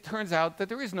 it turns out that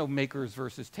there is no makers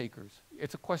versus takers.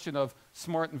 It's a question of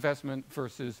smart investment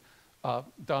versus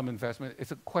dumb investment.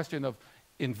 It's a question of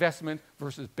investment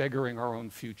versus beggaring our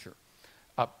own future.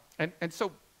 And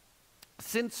so,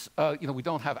 since we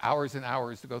don't have hours and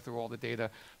hours to go through all the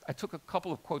data, I took a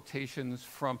couple of quotations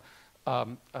from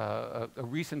a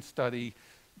recent study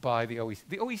by the OECD.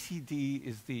 The OECD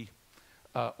is the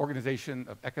Organization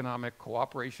of Economic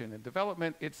Cooperation and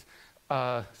Development. It's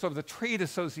sort of the trade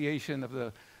association of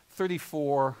the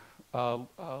 34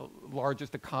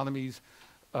 largest economies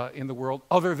in the world,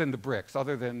 other than the BRICS,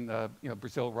 other than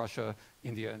Brazil, Russia,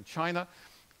 India, and China.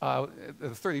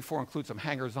 The 34 include some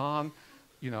hangers-on.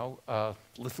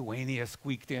 Lithuania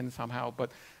squeaked in somehow,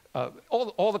 but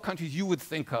all the countries you would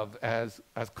think of as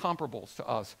comparables to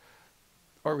us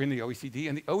are in the OECD,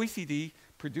 and the OECD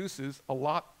produces a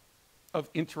lot of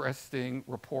interesting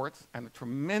reports and a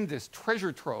tremendous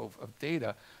treasure trove of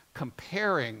data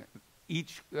comparing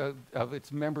each of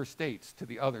its member states to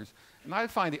the others. And I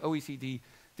find the OECD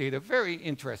data very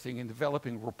interesting in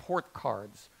developing report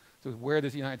cards. So where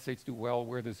does the United States do well,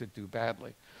 where does it do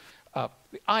badly? The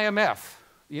IMF,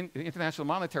 the International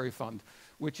Monetary Fund,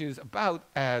 which is about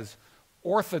as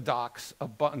orthodox a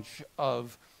bunch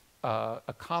of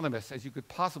economists as you could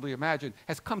possibly imagine,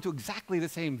 has come to exactly the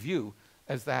same view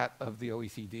as that of the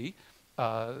OECD,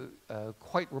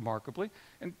 quite remarkably.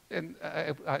 And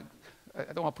I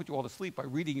don't want to put you all to sleep by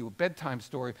reading you a bedtime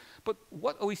story, but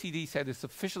what OECD said is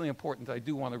sufficiently important that I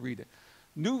do want to read it.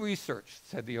 New research,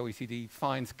 said the OECD,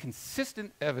 finds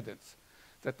consistent evidence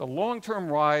that the long-term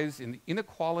rise in the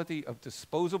inequality of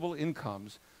disposable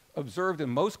incomes observed in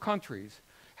most countries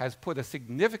has put a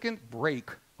significant brake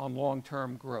on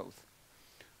long-term growth.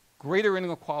 Greater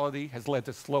inequality has led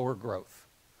to slower growth.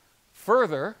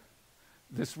 Further,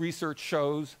 this research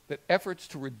shows that efforts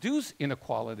to reduce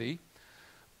inequality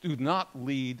do not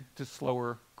lead to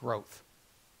slower growth.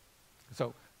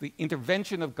 So the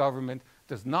intervention of government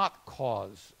does not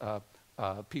cause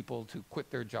people to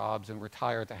quit their jobs and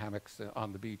retire to hammocks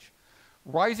on the beach.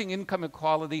 Rising income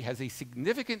inequality has a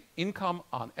significant impact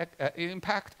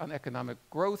on economic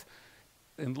growth,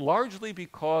 and largely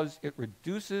because it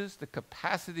reduces the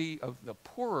capacity of the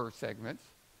poorer segments,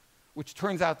 which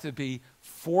turns out to be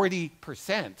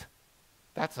 40%.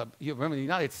 You remember in the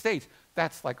United States,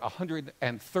 that's like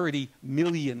 130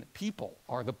 million people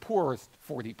are the poorest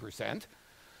 40%.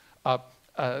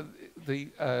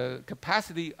 The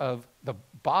capacity of the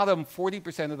bottom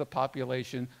 40% of the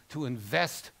population to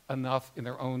invest enough in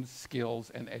their own skills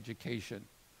and education.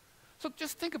 So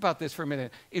just think about this for a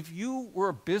minute. If you were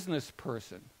a business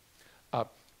person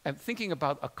and thinking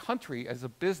about a country as a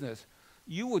business,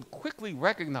 you would quickly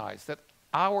recognize that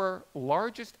our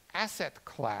largest asset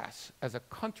class as a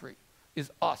country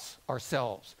is us,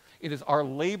 ourselves. It is our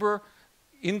labor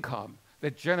income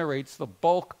that generates the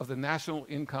bulk of the national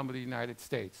income of the United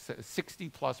States.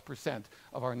 60+%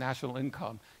 of our national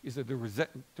income is a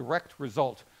direct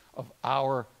result of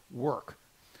our work.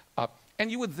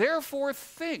 And you would therefore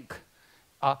think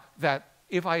that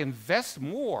if I invest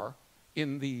more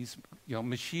in these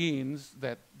machines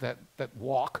that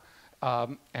walk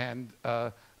and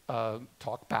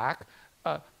talk back,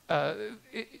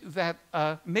 that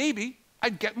maybe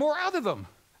I'd get more out of them.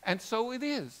 And so it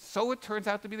is. So it turns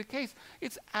out to be the case.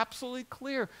 It's absolutely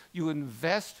clear. You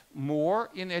invest more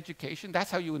in education.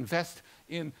 That's how you invest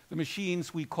in the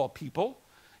machines we call people.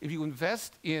 If you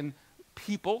invest in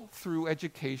people through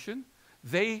education,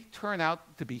 they turn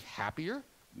out to be happier.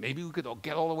 Maybe we could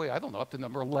get all the way, I don't know, up to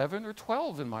number 11 or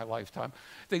 12 in my lifetime.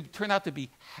 They turn out to be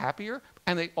happier,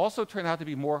 and they also turn out to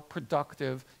be more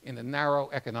productive in the narrow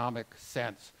economic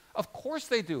sense. Of course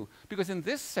they do, because in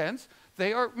this sense,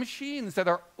 they are machines that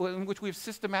are, in which we've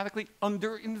systematically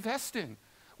underinvesting.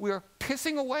 We are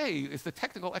pissing away, is the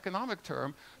technical economic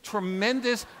term,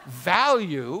 tremendous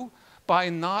value by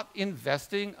not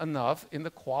investing enough in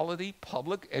the quality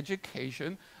public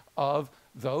education of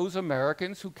those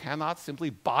Americans who cannot simply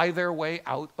buy their way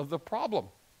out of the problem.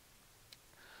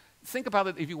 Think about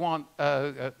it, if you want,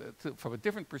 from a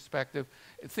different perspective.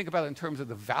 Think about it in terms of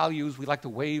the values we like to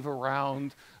wave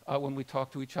around when we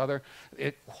talk to each other.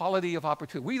 Equality of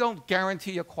opportunity. We don't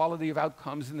guarantee equality of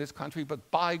outcomes in this country, but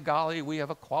by golly, we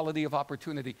have equality of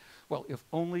opportunity. Well, if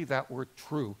only that were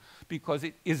true, because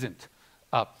it isn't.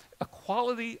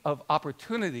 Equality of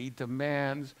opportunity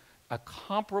demands a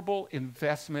comparable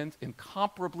investment in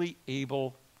comparably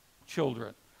able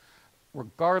children,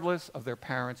 regardless of their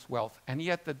parents' wealth. And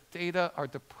yet the data are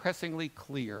depressingly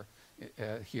clear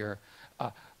here.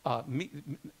 Not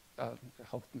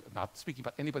speaking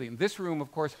about anybody in this room, of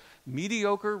course,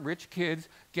 mediocre rich kids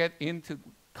get into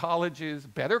colleges,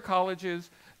 better colleges,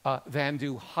 than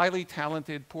do highly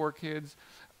talented poor kids.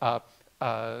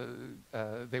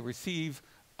 They receive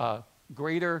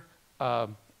greater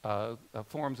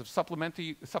forms of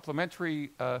supplementary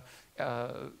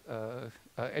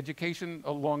education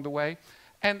along the way.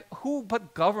 And who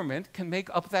but government can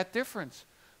make up that difference,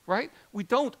 right? We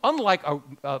don't, unlike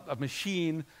a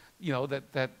machine, you know,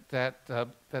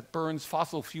 that burns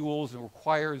fossil fuels and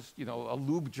requires, you know, a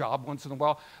lube job once in a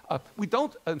while. We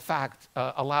don't, in fact,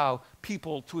 allow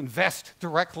people to invest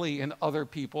directly in other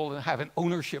people and have an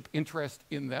ownership interest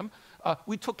in them.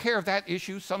 We took care of that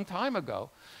issue some time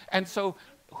ago. And so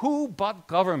who but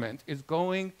government is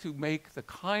going to make the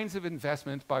kinds of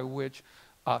investments by which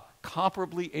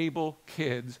comparably able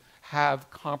kids have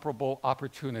comparable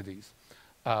opportunities?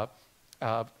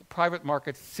 Private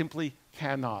markets simply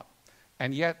cannot.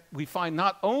 And yet we find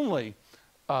not only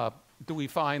do we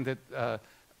find that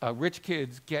rich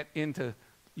kids get into,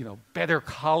 you know, better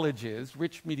colleges,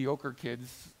 rich mediocre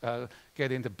kids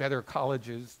get into better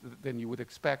colleges than you would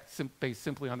expect based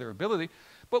simply on their ability,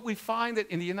 but we find that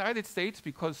in the United States,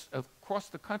 because across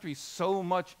the country so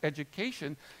much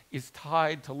education is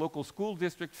tied to local school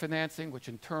district financing, which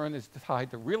in turn is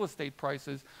tied to real estate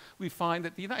prices, we find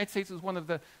that the United States is one of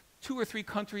the 2 or 3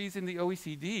 countries in the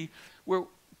OECD where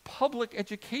public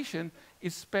education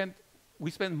is spent, we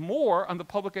spend more on the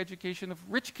public education of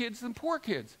rich kids than poor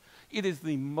kids. It is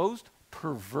the most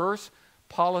perverse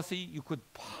policy you could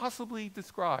possibly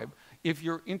describe if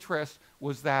your interest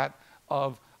was that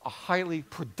of a highly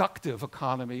productive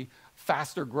economy,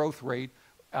 faster growth rate,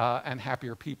 and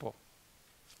happier people.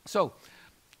 So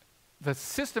the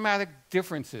systematic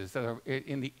differences that are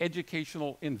in the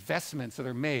educational investments that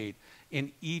are made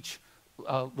in each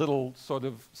little sort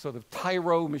of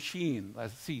tyro machine,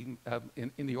 as seen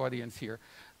in the audience here,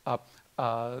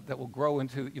 that will grow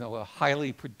into, you know, a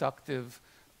highly productive,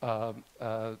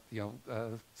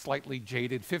 slightly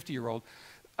jaded 50-year-old.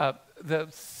 The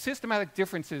systematic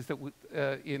differences that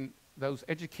in those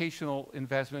educational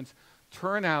investments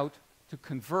turn out to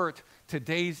convert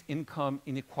today's income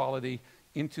inequality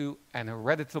into an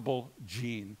hereditable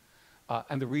gene.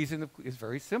 And the reason is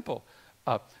very simple.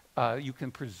 You can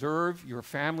preserve your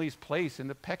family's place in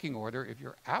the pecking order if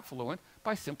you're affluent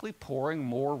by simply pouring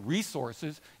more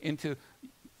resources into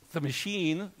the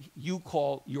machine you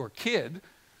call your kid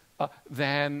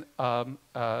than a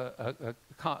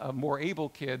more able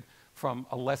kid from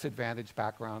a less advantaged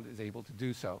background is able to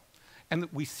do so. And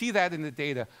we see that in the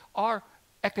data. Our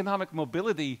economic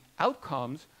mobility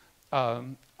outcomes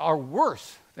are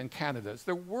worse than Canada's.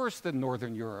 They're worse than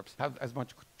Northern Europe's. Have as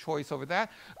much choice over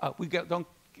that. We don't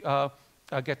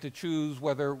get to choose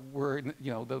whether we're in,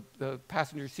 you know, the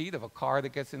passenger seat of a car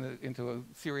that gets into a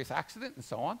serious accident and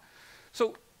so on.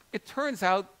 So it turns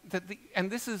out that and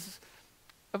this is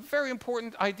a very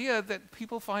important idea that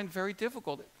people find very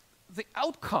difficult. The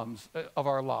outcomes of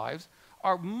our lives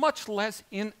are much less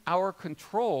in our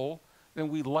control than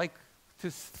we like to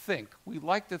think. We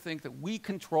like to think that we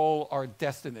control our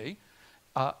destiny,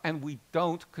 and we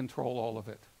don't control all of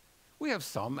it. We have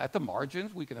some at the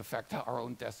margins. We can affect our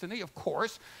own destiny, of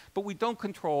course, but we don't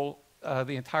control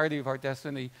the entirety of our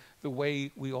destiny the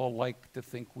way we all like to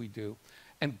think we do.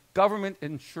 And government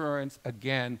insurance,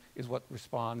 again, is what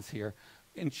responds here.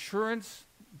 Insurance,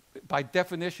 by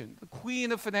definition, the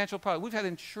queen of financial products. We've had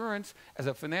insurance as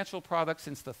a financial product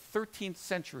since the 13th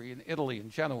century in Italy, in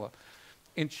Genoa.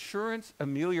 Insurance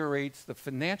ameliorates the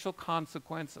financial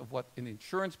consequence of what in the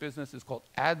insurance business is called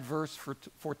adverse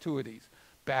fortuities,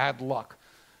 bad luck.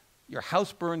 Your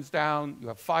house burns down, you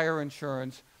have fire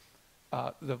insurance.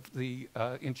 The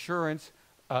insurance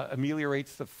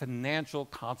ameliorates the financial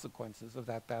consequences of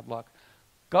that bad luck.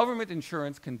 Government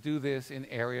insurance can do this in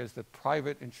areas that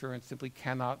private insurance simply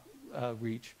cannot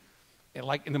reach. And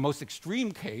like in the most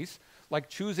extreme case, like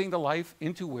choosing the life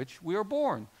into which we are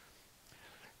born.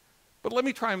 But let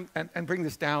me try and bring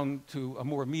this down to a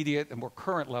more immediate and more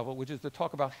current level, which is to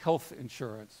talk about health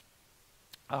insurance.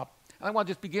 And I want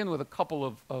to just begin with a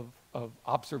couple of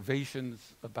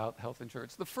observations about health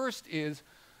insurance. The first is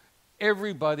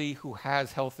everybody who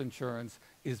has health insurance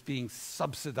is being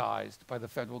subsidized by the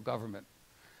federal government.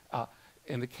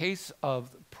 In the case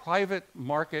of private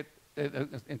market,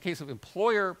 in case of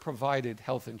employer-provided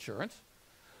health insurance,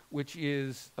 which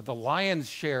is the lion's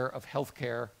share of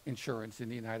healthcare insurance in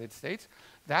the United States,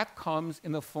 that comes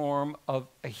in the form of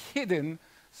a hidden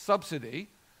subsidy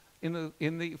in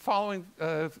the following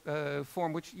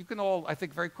form, which you can all, I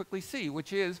think, very quickly see,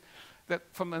 which is that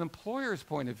from an employer's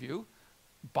point of view,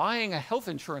 buying a health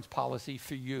insurance policy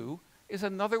for you is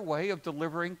another way of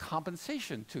delivering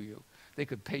compensation to you. They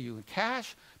could pay you in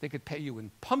cash, they could pay you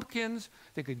in pumpkins,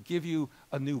 they could give you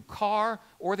a new car,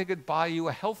 or they could buy you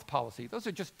a health policy. Those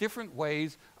are just different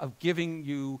ways of giving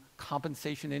you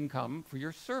compensation income for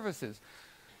your services.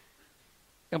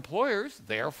 Employers,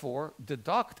 therefore,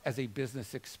 deduct as a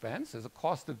business expense, as a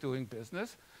cost of doing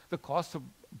business, the cost of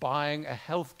buying a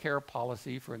health care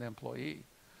policy for an employee.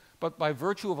 But by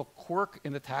virtue of a quirk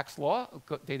in the tax law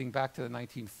dating back to the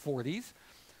 1940s,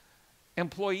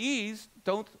 employees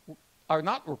are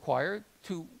not required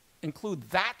to include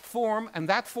that form and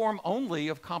that form only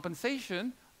of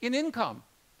compensation in income.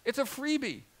 It's a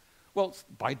freebie. Well,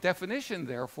 by definition,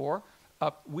 therefore,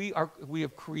 we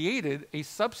have created a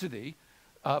subsidy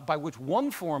by which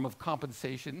one form of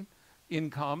compensation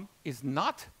income is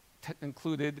not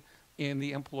included in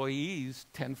the employee's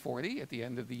 1040 at the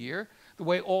end of the year, the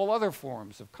way all other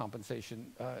forms of compensation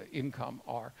income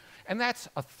are. And that's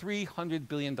a $300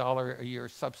 billion a year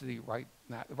subsidy right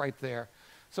there.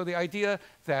 So the idea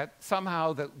that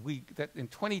somehow that in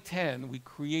 2010 we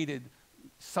created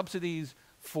subsidies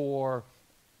for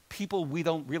people we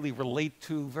don't really relate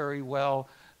to very well,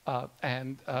 but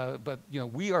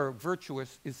we are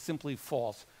virtuous is simply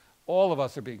false. All of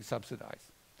us are being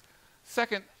subsidized.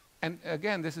 Second, and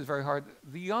again, this is very hard,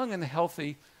 the young and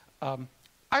healthy,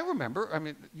 I remember,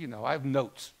 I have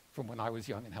notes from when I was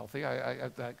young and healthy.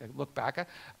 I look back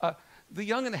at. The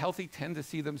young and healthy tend to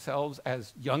see themselves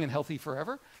as young and healthy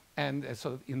forever and as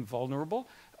sort of invulnerable.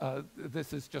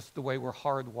 This is just the way we're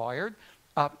hardwired.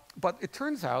 But it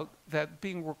turns out that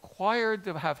being required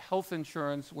to have health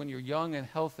insurance when you're young and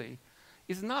healthy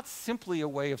is not simply a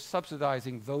way of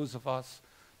subsidizing those of us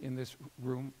in this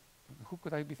room, who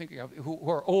could I be thinking of, who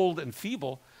are old and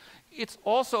feeble. It's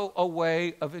also a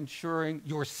way of ensuring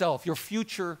yourself, your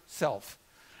future self.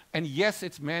 And yes,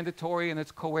 it's mandatory and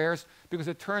it's coerced because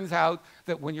it turns out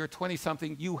that when you're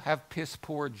 20-something, you have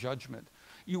piss-poor judgment.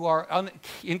 You are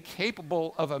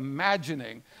incapable of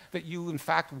imagining that you, in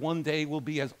fact, one day will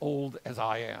be as old as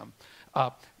I am.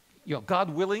 God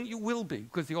willing, you will be,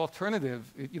 because the alternative,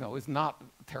 is not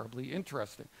terribly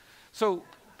interesting. So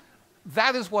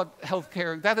that is why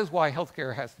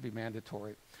healthcare has to be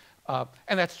mandatory.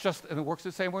 And it works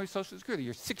the same way with Social Security.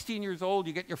 You're 16 years old,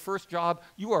 you get your first job,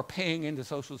 you are paying into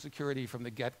Social Security from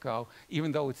the get-go,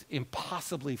 even though it's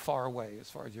impossibly far away as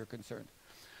far as you're concerned.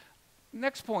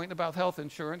 Next point about health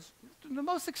insurance, the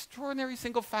most extraordinary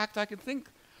single fact I can think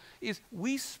is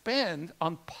we spend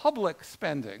on public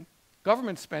spending,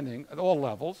 government spending at all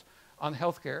levels on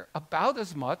healthcare about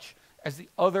as much as the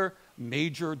other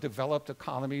major developed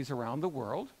economies around the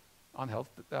world on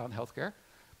healthcare.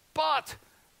 But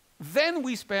then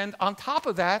we spend, on top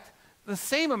of that, the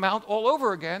same amount all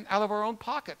over again out of our own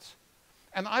pockets.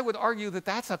 And I would argue that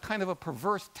that's a kind of a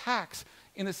perverse tax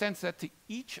in the sense that to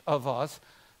each of us,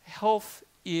 health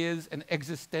is an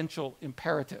existential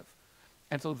imperative.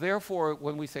 And so therefore,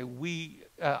 when we say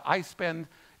I spend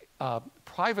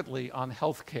privately on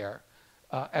healthcare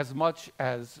as much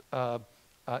as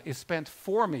is spent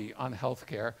for me on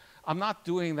healthcare, I'm not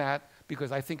doing that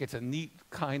because I think it's a neat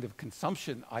kind of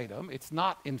consumption item. It's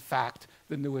not, in fact,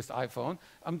 the newest iPhone.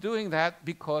 I'm doing that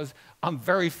because I'm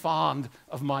very fond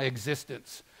of my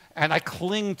existence. And I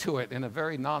cling to it in a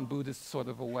very non-Buddhist sort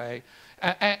of a way.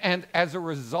 And as a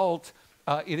result,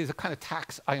 it is a kind of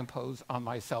tax I impose on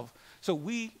myself So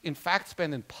we, in fact,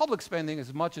 spend in public spending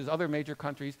as much as other major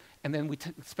countries, and then we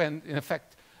spend, in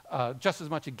effect, just as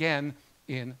much again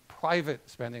in private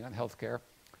spending on healthcare.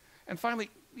 And finally,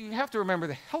 you have to remember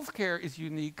that healthcare is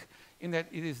unique in that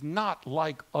it is not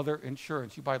like other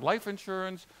insurance. You buy life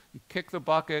insurance, you kick the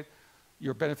bucket,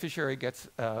 your beneficiary gets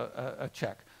a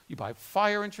check. You buy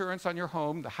fire insurance on your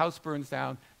home, the house burns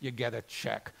down, you get a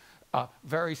check.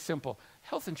 Very simple.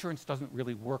 Health insurance doesn't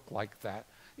really work like that.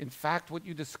 In fact, what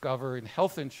you discover in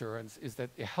health insurance is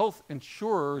that health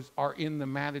insurers are in the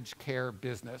managed care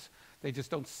business. They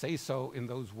just don't say so in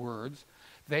those words.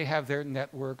 They have their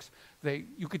networks.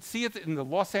 You could see it in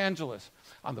Los Angeles.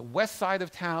 On the west side of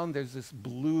town, there's this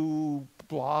blue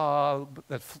blob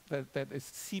that is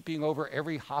seeping over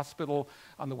every hospital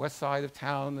on the west side of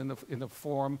town in the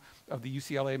form of the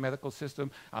UCLA medical system.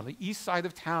 On the east side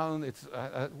of town, it's,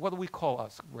 what do we call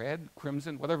us? Red,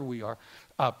 crimson, whatever we are.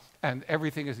 And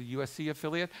everything is a USC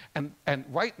affiliate. And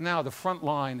right now, the front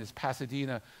line is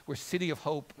Pasadena, where City of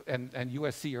Hope and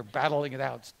USC are battling it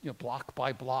out, block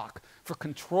by block, for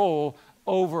control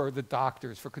over the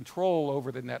doctors, for control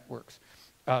over the networks.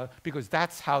 Because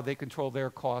that's how they control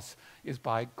their costs, is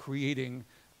by creating,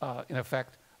 in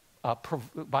effect,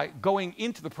 by going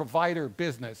into the provider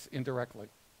business indirectly.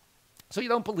 So you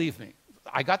don't believe me.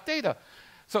 I got data.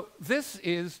 So this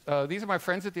is, these are my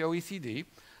friends at the OECD,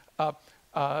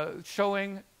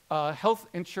 showing health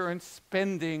insurance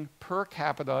spending per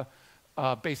capita,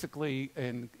 basically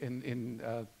in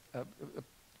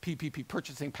PPP,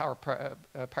 purchasing power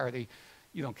parity.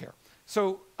 You don't care.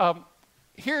 So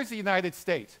here's the United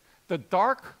States. The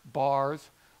dark bars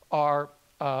are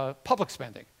public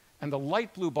spending, and the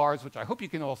light blue bars, which I hope you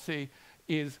can all see,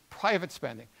 is private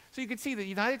spending. So you can see the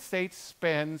United States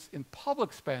spends in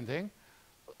public spending,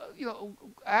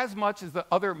 as much as the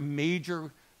other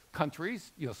major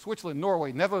countries, Switzerland,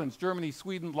 Norway, Netherlands, Germany,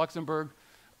 Sweden, Luxembourg,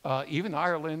 even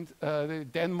Ireland,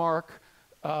 Denmark,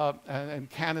 and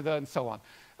Canada, and so on.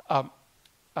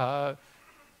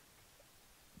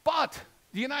 But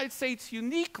the United States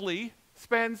uniquely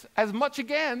spends as much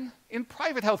again in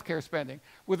private healthcare spending,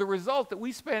 with the result that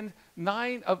we spend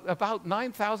about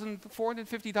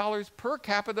 $9,450 per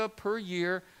capita per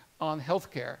year on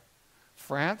healthcare.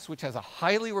 France, which has a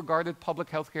highly regarded public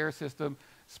healthcare system,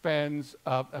 spends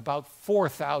about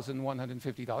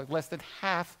 $4,150, less than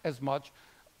half as much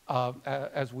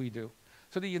as we do.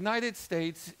 So the United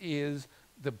States is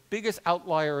the biggest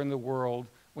outlier in the world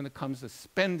when it comes to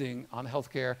spending on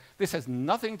healthcare. This has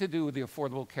nothing to do with the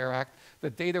Affordable Care Act. The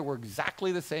data were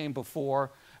exactly the same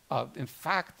before. In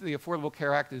fact, the Affordable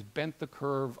Care Act has bent the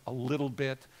curve a little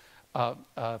bit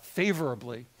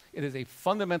favorably. It is a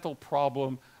fundamental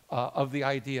problem of the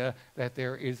idea that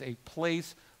there is a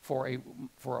place for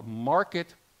a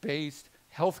market-based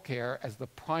healthcare as the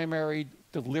primary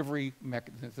delivery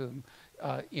mechanism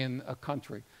in a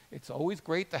country. It's always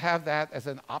great to have that as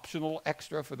an optional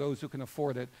extra for those who can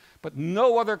afford it, but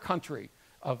no other country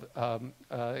in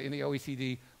the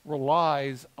OECD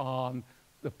relies on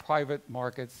the private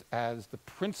markets as the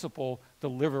principal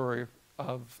deliverer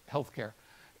of healthcare.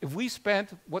 If we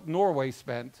spent what Norway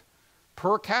spent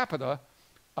per capita,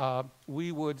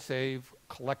 we would save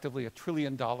collectively $1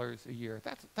 trillion a year.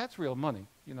 That's real money,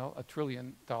 $1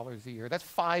 trillion a year. That's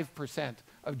 5%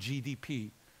 of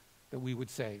GDP that we would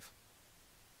save.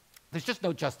 There's just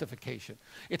no justification.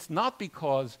 It's not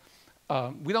because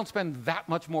we don't spend that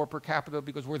much more per capita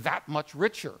because we're that much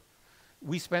richer.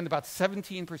 We spend about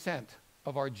 17%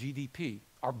 of our GDP,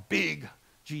 our big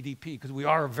GDP, because we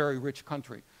are a very rich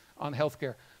country, on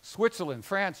healthcare. Switzerland,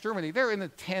 France, Germany, they're in the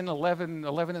 10, 11,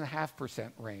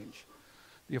 11.5% range.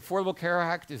 The Affordable Care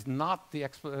Act is not the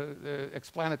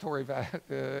explanatory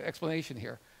explanation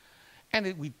here.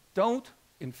 And we don't,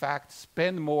 in fact,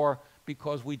 spend more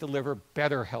because we deliver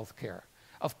better health care.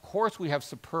 Of course, we have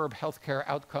superb health care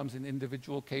outcomes in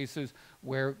individual cases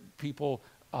where people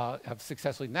have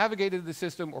successfully navigated the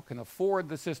system or can afford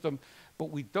the system,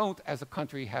 but we don't, as a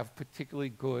country, have particularly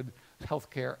good health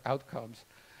care outcomes.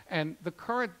 And the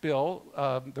current bill,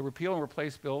 the repeal and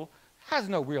replace bill, has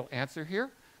no real answer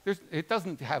here. It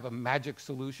doesn't have a magic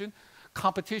solution.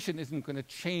 Competition isn't going to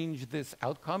change this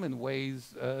outcome in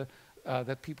ways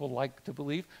that people like to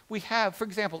believe. We have, for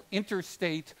example,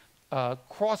 interstate,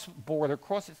 cross-border,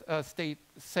 cross-state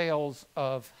sales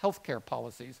of healthcare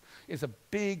policies is a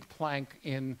big plank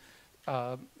in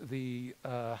the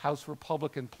House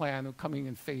Republican plan coming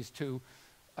in phase 2,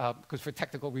 because for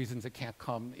technical reasons it can't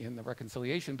come in the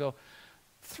reconciliation bill.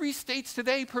 3 states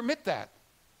today permit that.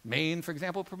 Maine, for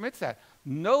example, permits that.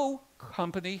 No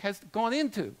company has gone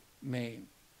into Maine,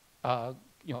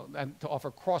 and to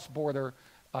offer cross-border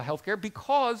healthcare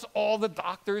because all the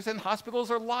doctors and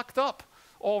hospitals are locked up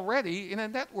already in a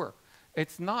network.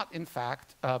 It's not, in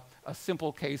fact, a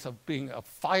simple case of being a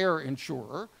fire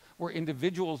insurer where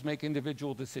individuals make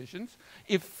individual decisions.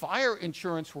 If fire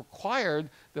insurance required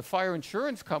the fire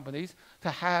insurance companies to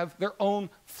have their own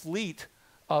fleet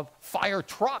of fire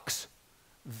trucks,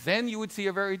 then you would see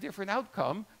a very different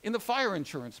outcome in the fire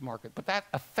insurance market. But that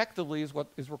effectively is what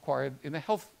is required in the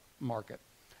health market.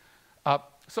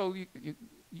 So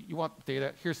you want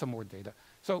data? Here's some more data.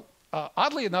 So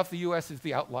oddly enough, the US is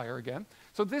the outlier again.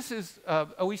 So this is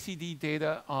OECD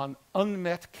data on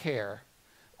unmet care.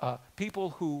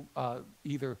 People who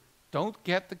either don't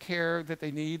get the care that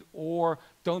they need or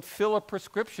don't fill a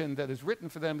prescription that is written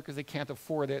for them because they can't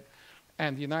afford it.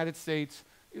 And the United States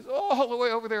is all the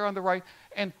way over there on the right.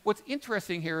 And what's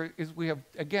interesting here is we have,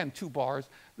 again, two bars.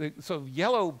 So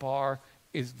yellow bar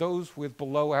is those with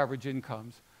below average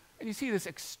incomes. And you see this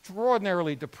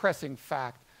extraordinarily depressing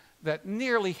fact that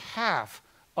nearly half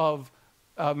of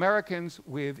Americans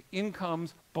with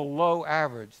incomes below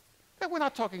average, that we're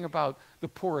not talking about the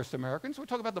poorest Americans, we're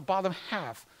talking about the bottom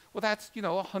half. Well, that's,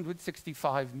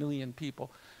 165 million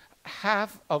people.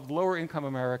 Half of lower income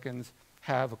Americans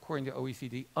have, according to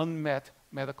OECD, unmet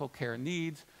medical care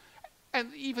needs.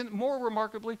 And even more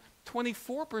remarkably,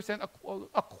 24%,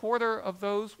 a quarter of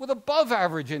those with above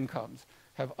average incomes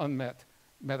have unmet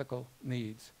medical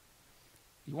needs.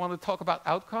 You want to talk about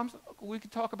outcomes? We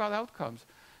could talk about outcomes.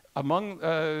 Among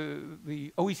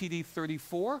the OECD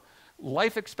 34,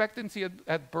 life expectancy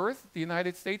at birth, the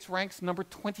United States ranks number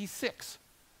 26.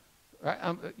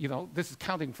 Right? This is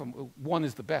counting from 1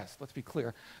 is the best, let's be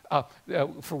clear.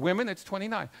 For women, it's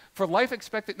 29. For life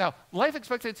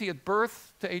expectancy at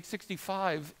birth to age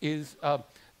 65 is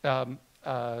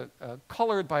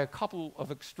colored by a couple of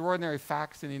extraordinary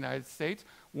facts in the United States.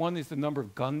 One is the number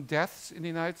of gun deaths in the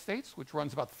United States, which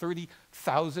runs about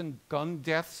 30,000 gun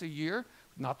deaths a year.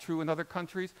 Not true in other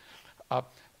countries.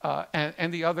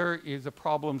 And the other is the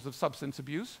problems of substance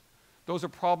abuse. Those are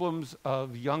problems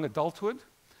of young adulthood.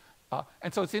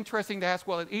 And so it's interesting to ask,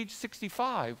 well, at age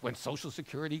 65, when Social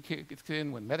Security kicks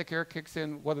in, when Medicare kicks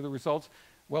in, what are the results?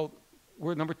 Well,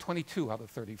 we're number 22 out of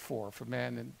 34 for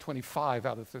men and 25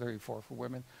 out of 34 for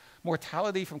women.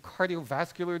 Mortality from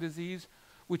cardiovascular disease,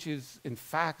 which is, in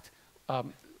fact,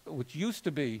 which used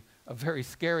to be a very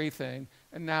scary thing,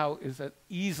 and now is an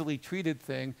easily treated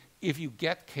thing if you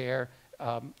get care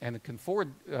and can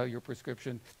afford your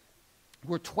prescription.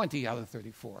 We're 20 out of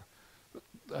 34.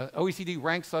 OECD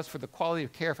ranks us for the quality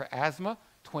of care for asthma,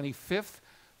 25th,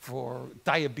 for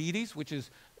diabetes, which is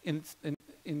in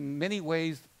many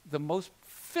ways the most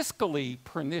fiscally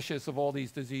pernicious of all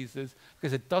these diseases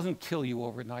because it doesn't kill you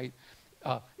overnight.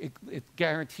 It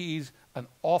guarantees an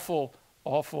awful,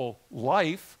 awful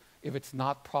life if it's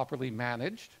not properly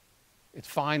managed. It's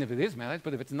fine if it is managed,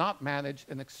 but if it's not managed,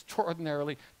 an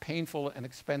extraordinarily painful and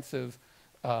expensive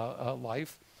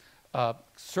life.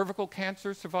 Cervical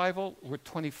cancer survival, we're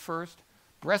 21st.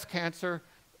 Breast cancer,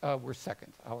 we're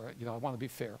second. I want to be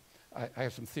fair. I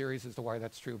have some theories as to why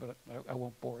that's true, but I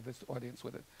won't bore this audience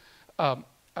with it.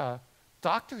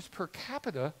 Doctors per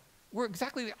capita, we're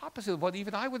exactly the opposite of what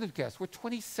even I would have guessed. We're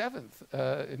 27th,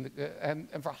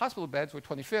 and for hospital beds, we're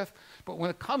 25th. But when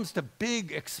it comes to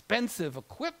big, expensive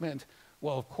equipment,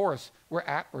 well, of course, we're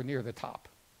at or near the top.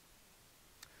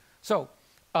 So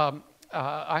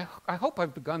I hope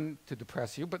I've begun to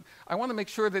depress you, but I want to make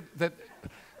sure that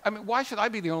why should I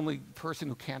be the only person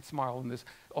who can't smile in this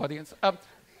audience?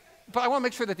 But I want to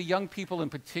make sure that the young people in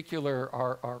particular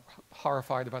are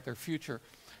horrified about their future.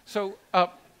 So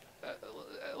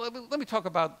let me talk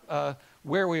about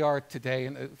where we are today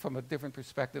and, from a different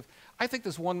perspective. I think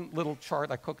this one little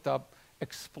chart I cooked up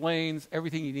explains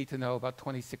everything you need to know about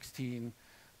 2016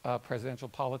 presidential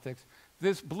politics.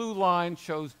 This blue line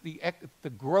shows the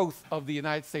growth of the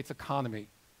United States economy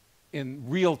in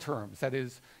real terms, that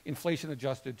is,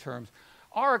 inflation-adjusted terms.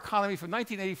 Our economy from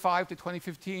 1985 to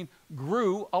 2015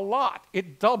 grew a lot.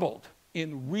 It doubled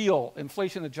in real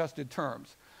inflation-adjusted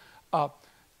terms.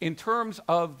 In terms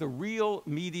of the real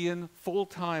median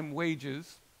full-time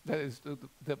wages, that is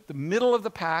the middle of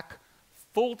the pack,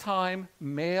 full-time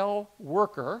male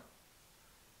worker,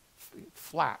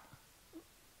 flat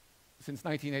since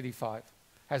 1985,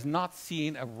 has not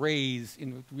seen a raise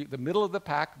in the middle of the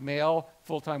pack, male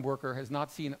full-time worker has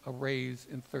not seen a raise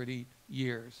in 30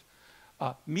 years.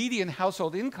 Median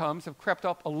household incomes have crept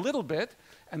up a little bit,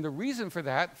 and the reason for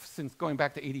that, since going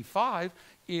back to 85,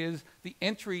 is the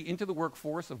entry into the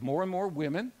workforce of more and more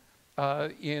women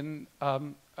in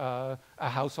a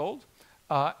household,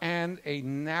 and a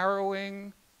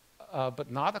narrowing, but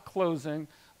not a closing,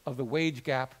 of the wage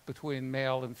gap between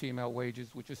male and female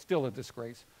wages, which is still a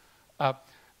disgrace.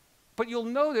 But you'll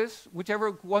notice,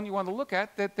 whichever one you want to look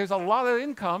at, that there's a lot of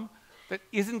income that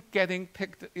isn't getting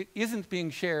picked, it isn't being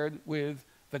shared with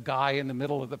the guy in the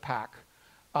middle of the pack.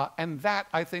 And that,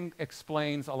 I think,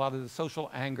 explains a lot of the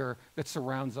social anger that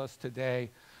surrounds us today.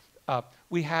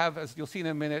 We have, as you'll see in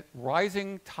a minute,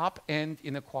 rising top-end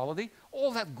inequality.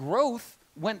 All that growth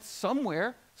went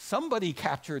somewhere. Somebody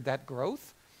captured that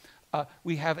growth.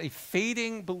 We have a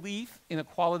fading belief in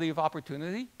equality of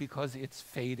opportunity because it's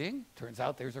fading. Turns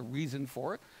out there's a reason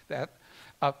for it. That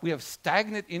we have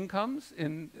stagnant incomes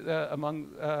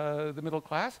among the middle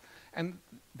class, and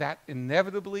that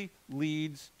inevitably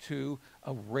leads to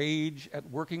a rage at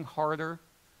working harder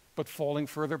but falling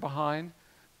further behind.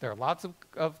 There are lots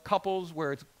of couples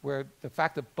where the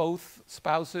fact that both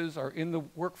spouses are in the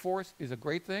workforce is a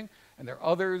great thing, and there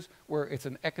are others where it's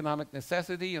an economic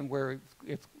necessity and where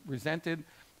it's resented.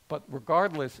 But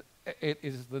regardless, it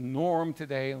is the norm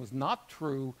today, and it was not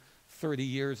true 30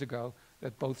 years ago,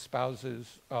 that both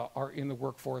spouses are in the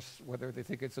workforce, whether they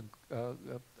think it's a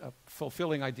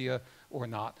fulfilling idea or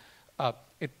not.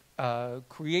 It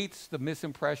creates the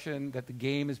misimpression that the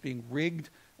game is being rigged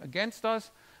against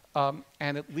us.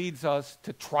 And it leads us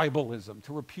to tribalism,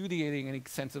 to repudiating any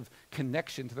sense of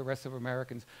connection to the rest of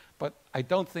Americans. But I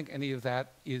don't think any of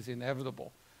that is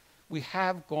inevitable. We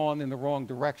have gone in the wrong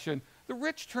direction. The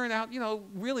rich turn out,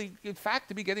 really, in fact,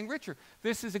 to be getting richer.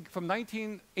 This is from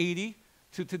 1980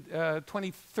 to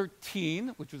 2013,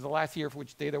 which was the last year for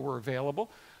which data were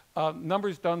available.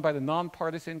 Numbers done by the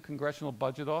nonpartisan Congressional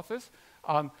Budget Office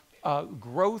on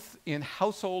growth in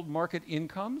household market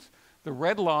incomes. The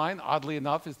red line, oddly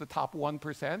enough, is the top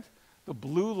 1%. The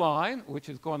blue line, which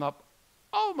has gone up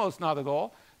almost not at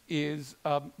all, is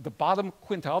the bottom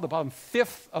quintile, the bottom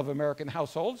fifth of American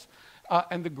households.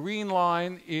 And the green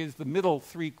line is the middle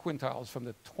three quintiles, from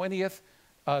the 20th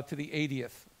to the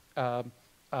 80th. The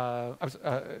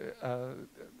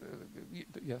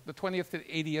 20th to the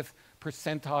 80th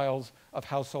percentiles of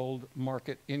household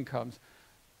market incomes.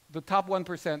 The top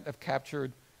 1% have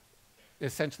captured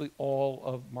essentially all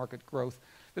of market growth.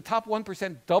 The top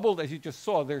 1% doubled, as you just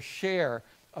saw, their share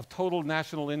of total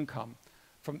national income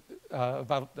from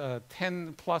about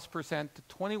 10+% to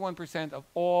 21% of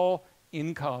all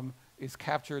income is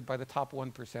captured by the top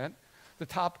 1%. The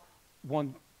top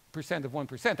 1% of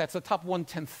 1%, that's the top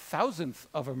 1/10,000th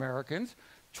of Americans,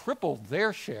 tripled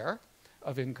their share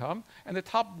of income. And the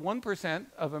top 1%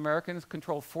 of Americans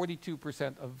control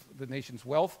 42% of the nation's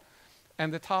wealth.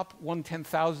 And the top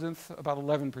 1/10,000th, about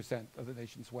 11% of the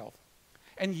nation's wealth.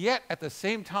 And yet, at the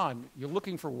same time, you're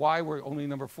looking for why we're only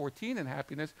number 14 in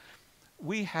happiness,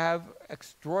 we have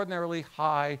extraordinarily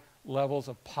high levels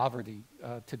of poverty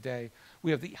today.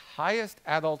 We have the highest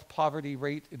adult poverty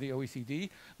rate in the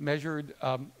OECD, measured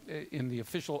in the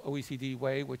official OECD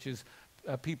way, which is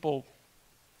people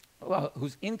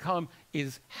whose income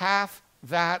is half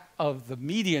that of the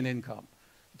median income.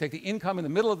 Take the income in the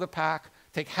middle of the pack,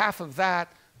 take half of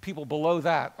that, people below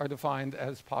that are defined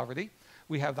as poverty.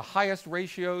 We have the highest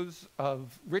ratios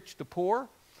of rich to poor.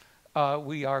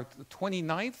 We are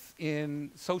 29th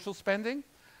in social spending.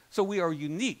 So we are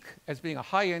unique as being a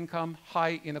high income,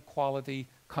 high inequality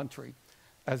country.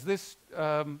 As this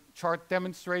chart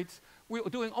demonstrates, we're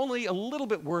doing only a little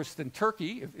bit worse than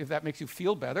Turkey, if that makes you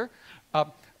feel better.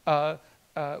 We're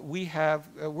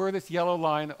this yellow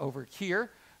line over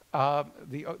here.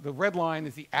 The red line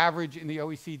is the average in the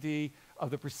OECD of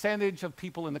the percentage of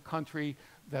people in the country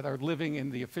that are living in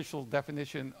the official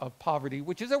definition of poverty,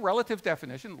 which is a relative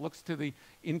definition. It looks to the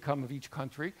income of each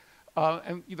country.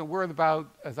 And we're at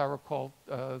about, as I recall,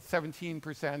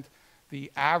 17%.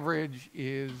 The average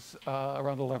is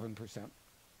around 11%.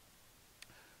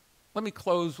 Let me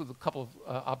close with a couple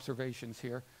of observations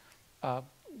here.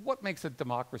 What makes a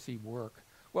democracy work?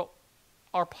 Well,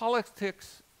 our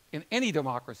politics in any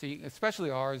democracy, especially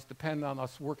ours, depend on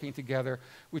us working together,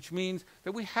 which means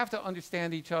that we have to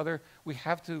understand each other. We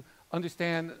have to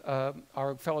understand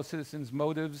our fellow citizens'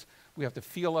 motives. We have to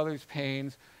feel others'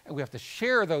 pains, and we have to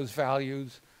share those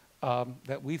values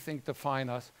that we think define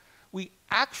us. We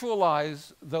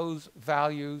actualize those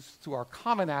values through our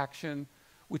common action,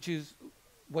 which is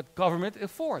what government is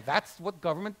for. That's what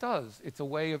government does. It's a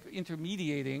way of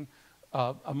intermediating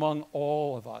among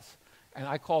all of us. And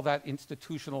I call that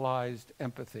institutionalized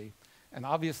empathy. And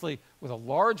obviously, with a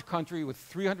large country with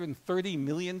 330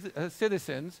 million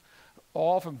citizens,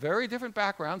 all from very different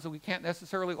backgrounds, and we can't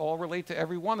necessarily all relate to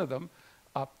every one of them,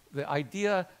 the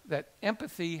idea that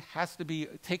empathy has to be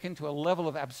taken to a level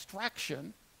of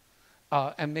abstraction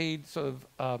and made sort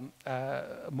of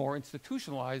more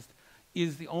institutionalized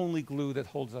is the only glue that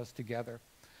holds us together.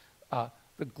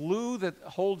 The glue that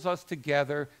holds us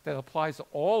together, that applies to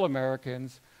all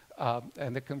Americans,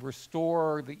 and that can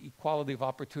restore the equality of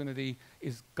opportunity,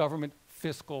 is government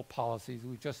fiscal policies.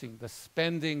 We've just seen the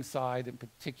spending side in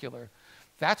particular.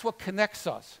 That's what connects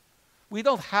us. We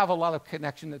don't have a lot of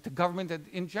connection to government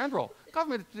in general.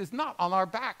 Government is not on our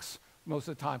backs most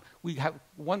of the time. We have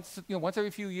once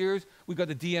every few years, we go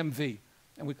to DMV,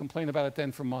 and we complain about it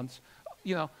then for months.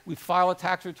 We file a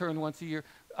tax return once a year.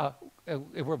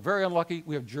 If we're very unlucky,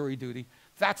 we have jury duty.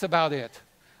 That's about it.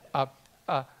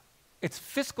 It's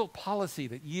fiscal policy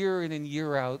that year in and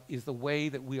year out is the way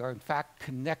that we are in fact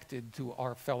connected to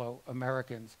our fellow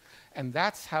Americans. And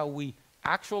that's how we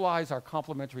actualize our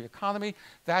complementary economy.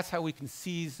 That's how we can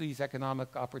seize these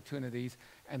economic opportunities.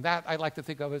 And that I like to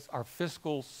think of as our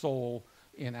fiscal soul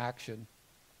in action.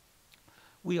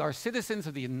 We are citizens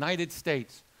of the United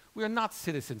States. We are not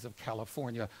citizens of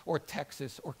California or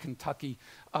Texas or Kentucky.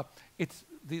 It's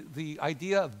the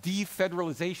idea of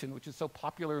defederalization, which is so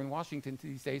popular in Washington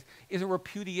these days, is a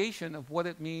repudiation of what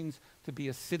it means to be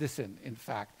a citizen, in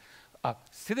fact.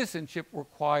 Citizenship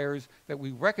requires that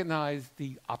we recognize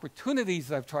the opportunities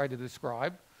that I've tried to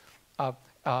describe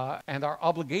and our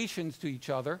obligations to each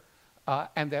other,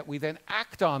 and that we then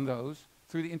act on those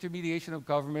through the intermediation of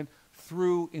government,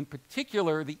 through, in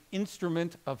particular, the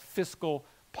instrument of fiscal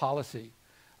policy.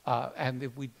 And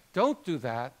if we don't do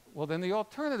that, well, then the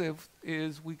alternative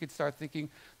is we could start thinking,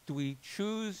 do we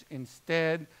choose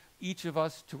instead each of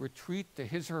us to retreat to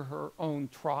his or her own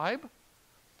tribe?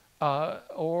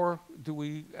 Or do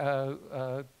we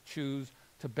choose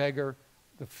to beggar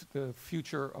the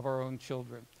future of our own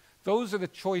children? Those are the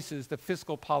choices that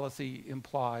fiscal policy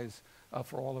implies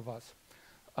for all of us.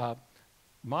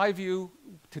 My view,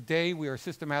 today we are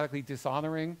systematically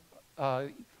dishonoring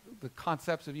the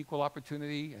concepts of equal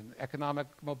opportunity and economic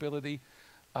mobility.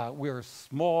 We're a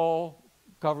small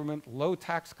government, low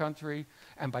tax country,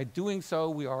 and by doing so,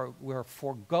 we're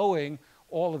foregoing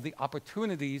all of the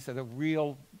opportunities that a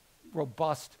real,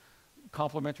 robust,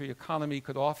 complementary economy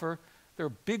could offer. There are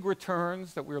big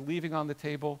returns that we're leaving on the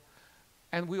table,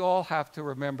 and we all have to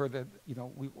remember that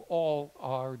we all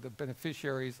are the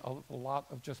beneficiaries of a lot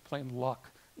of just plain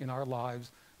luck in our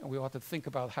lives, and we ought to think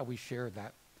about how we share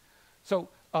that. So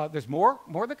there's more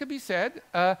that could be said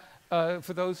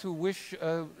for those who wish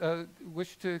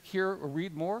to hear or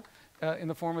read more in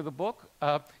the form of the book.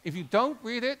 If you don't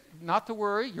read it, not to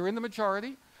worry, you're in the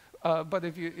majority. But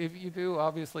if you do,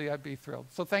 obviously, I'd be thrilled.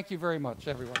 So thank you very much,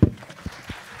 everyone.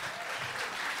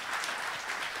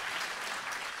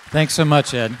 Thanks so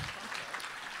much, Ed.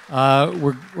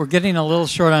 We're getting a little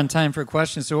short on time for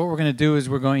questions, so what we're going to do is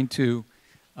we're going to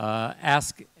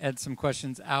ask Ed some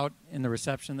questions out in the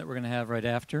reception that we're going to have right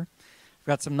after. We've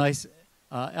got some nice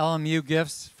LMU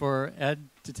gifts for Ed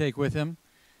to take with him.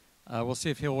 We'll see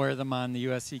if he'll wear them on the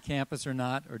USC campus or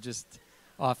not, or just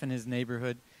off in his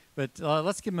neighborhood. But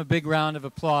let's give him a big round of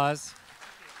applause.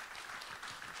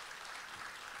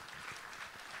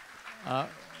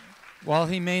 While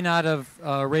he may not have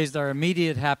raised our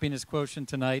immediate happiness quotient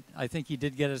tonight, I think he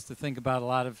did get us to think about a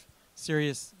lot of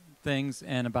serious things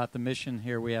and about the mission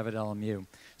here we have at LMU.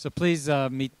 So please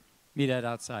meet Ed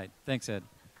outside. Thanks, Ed.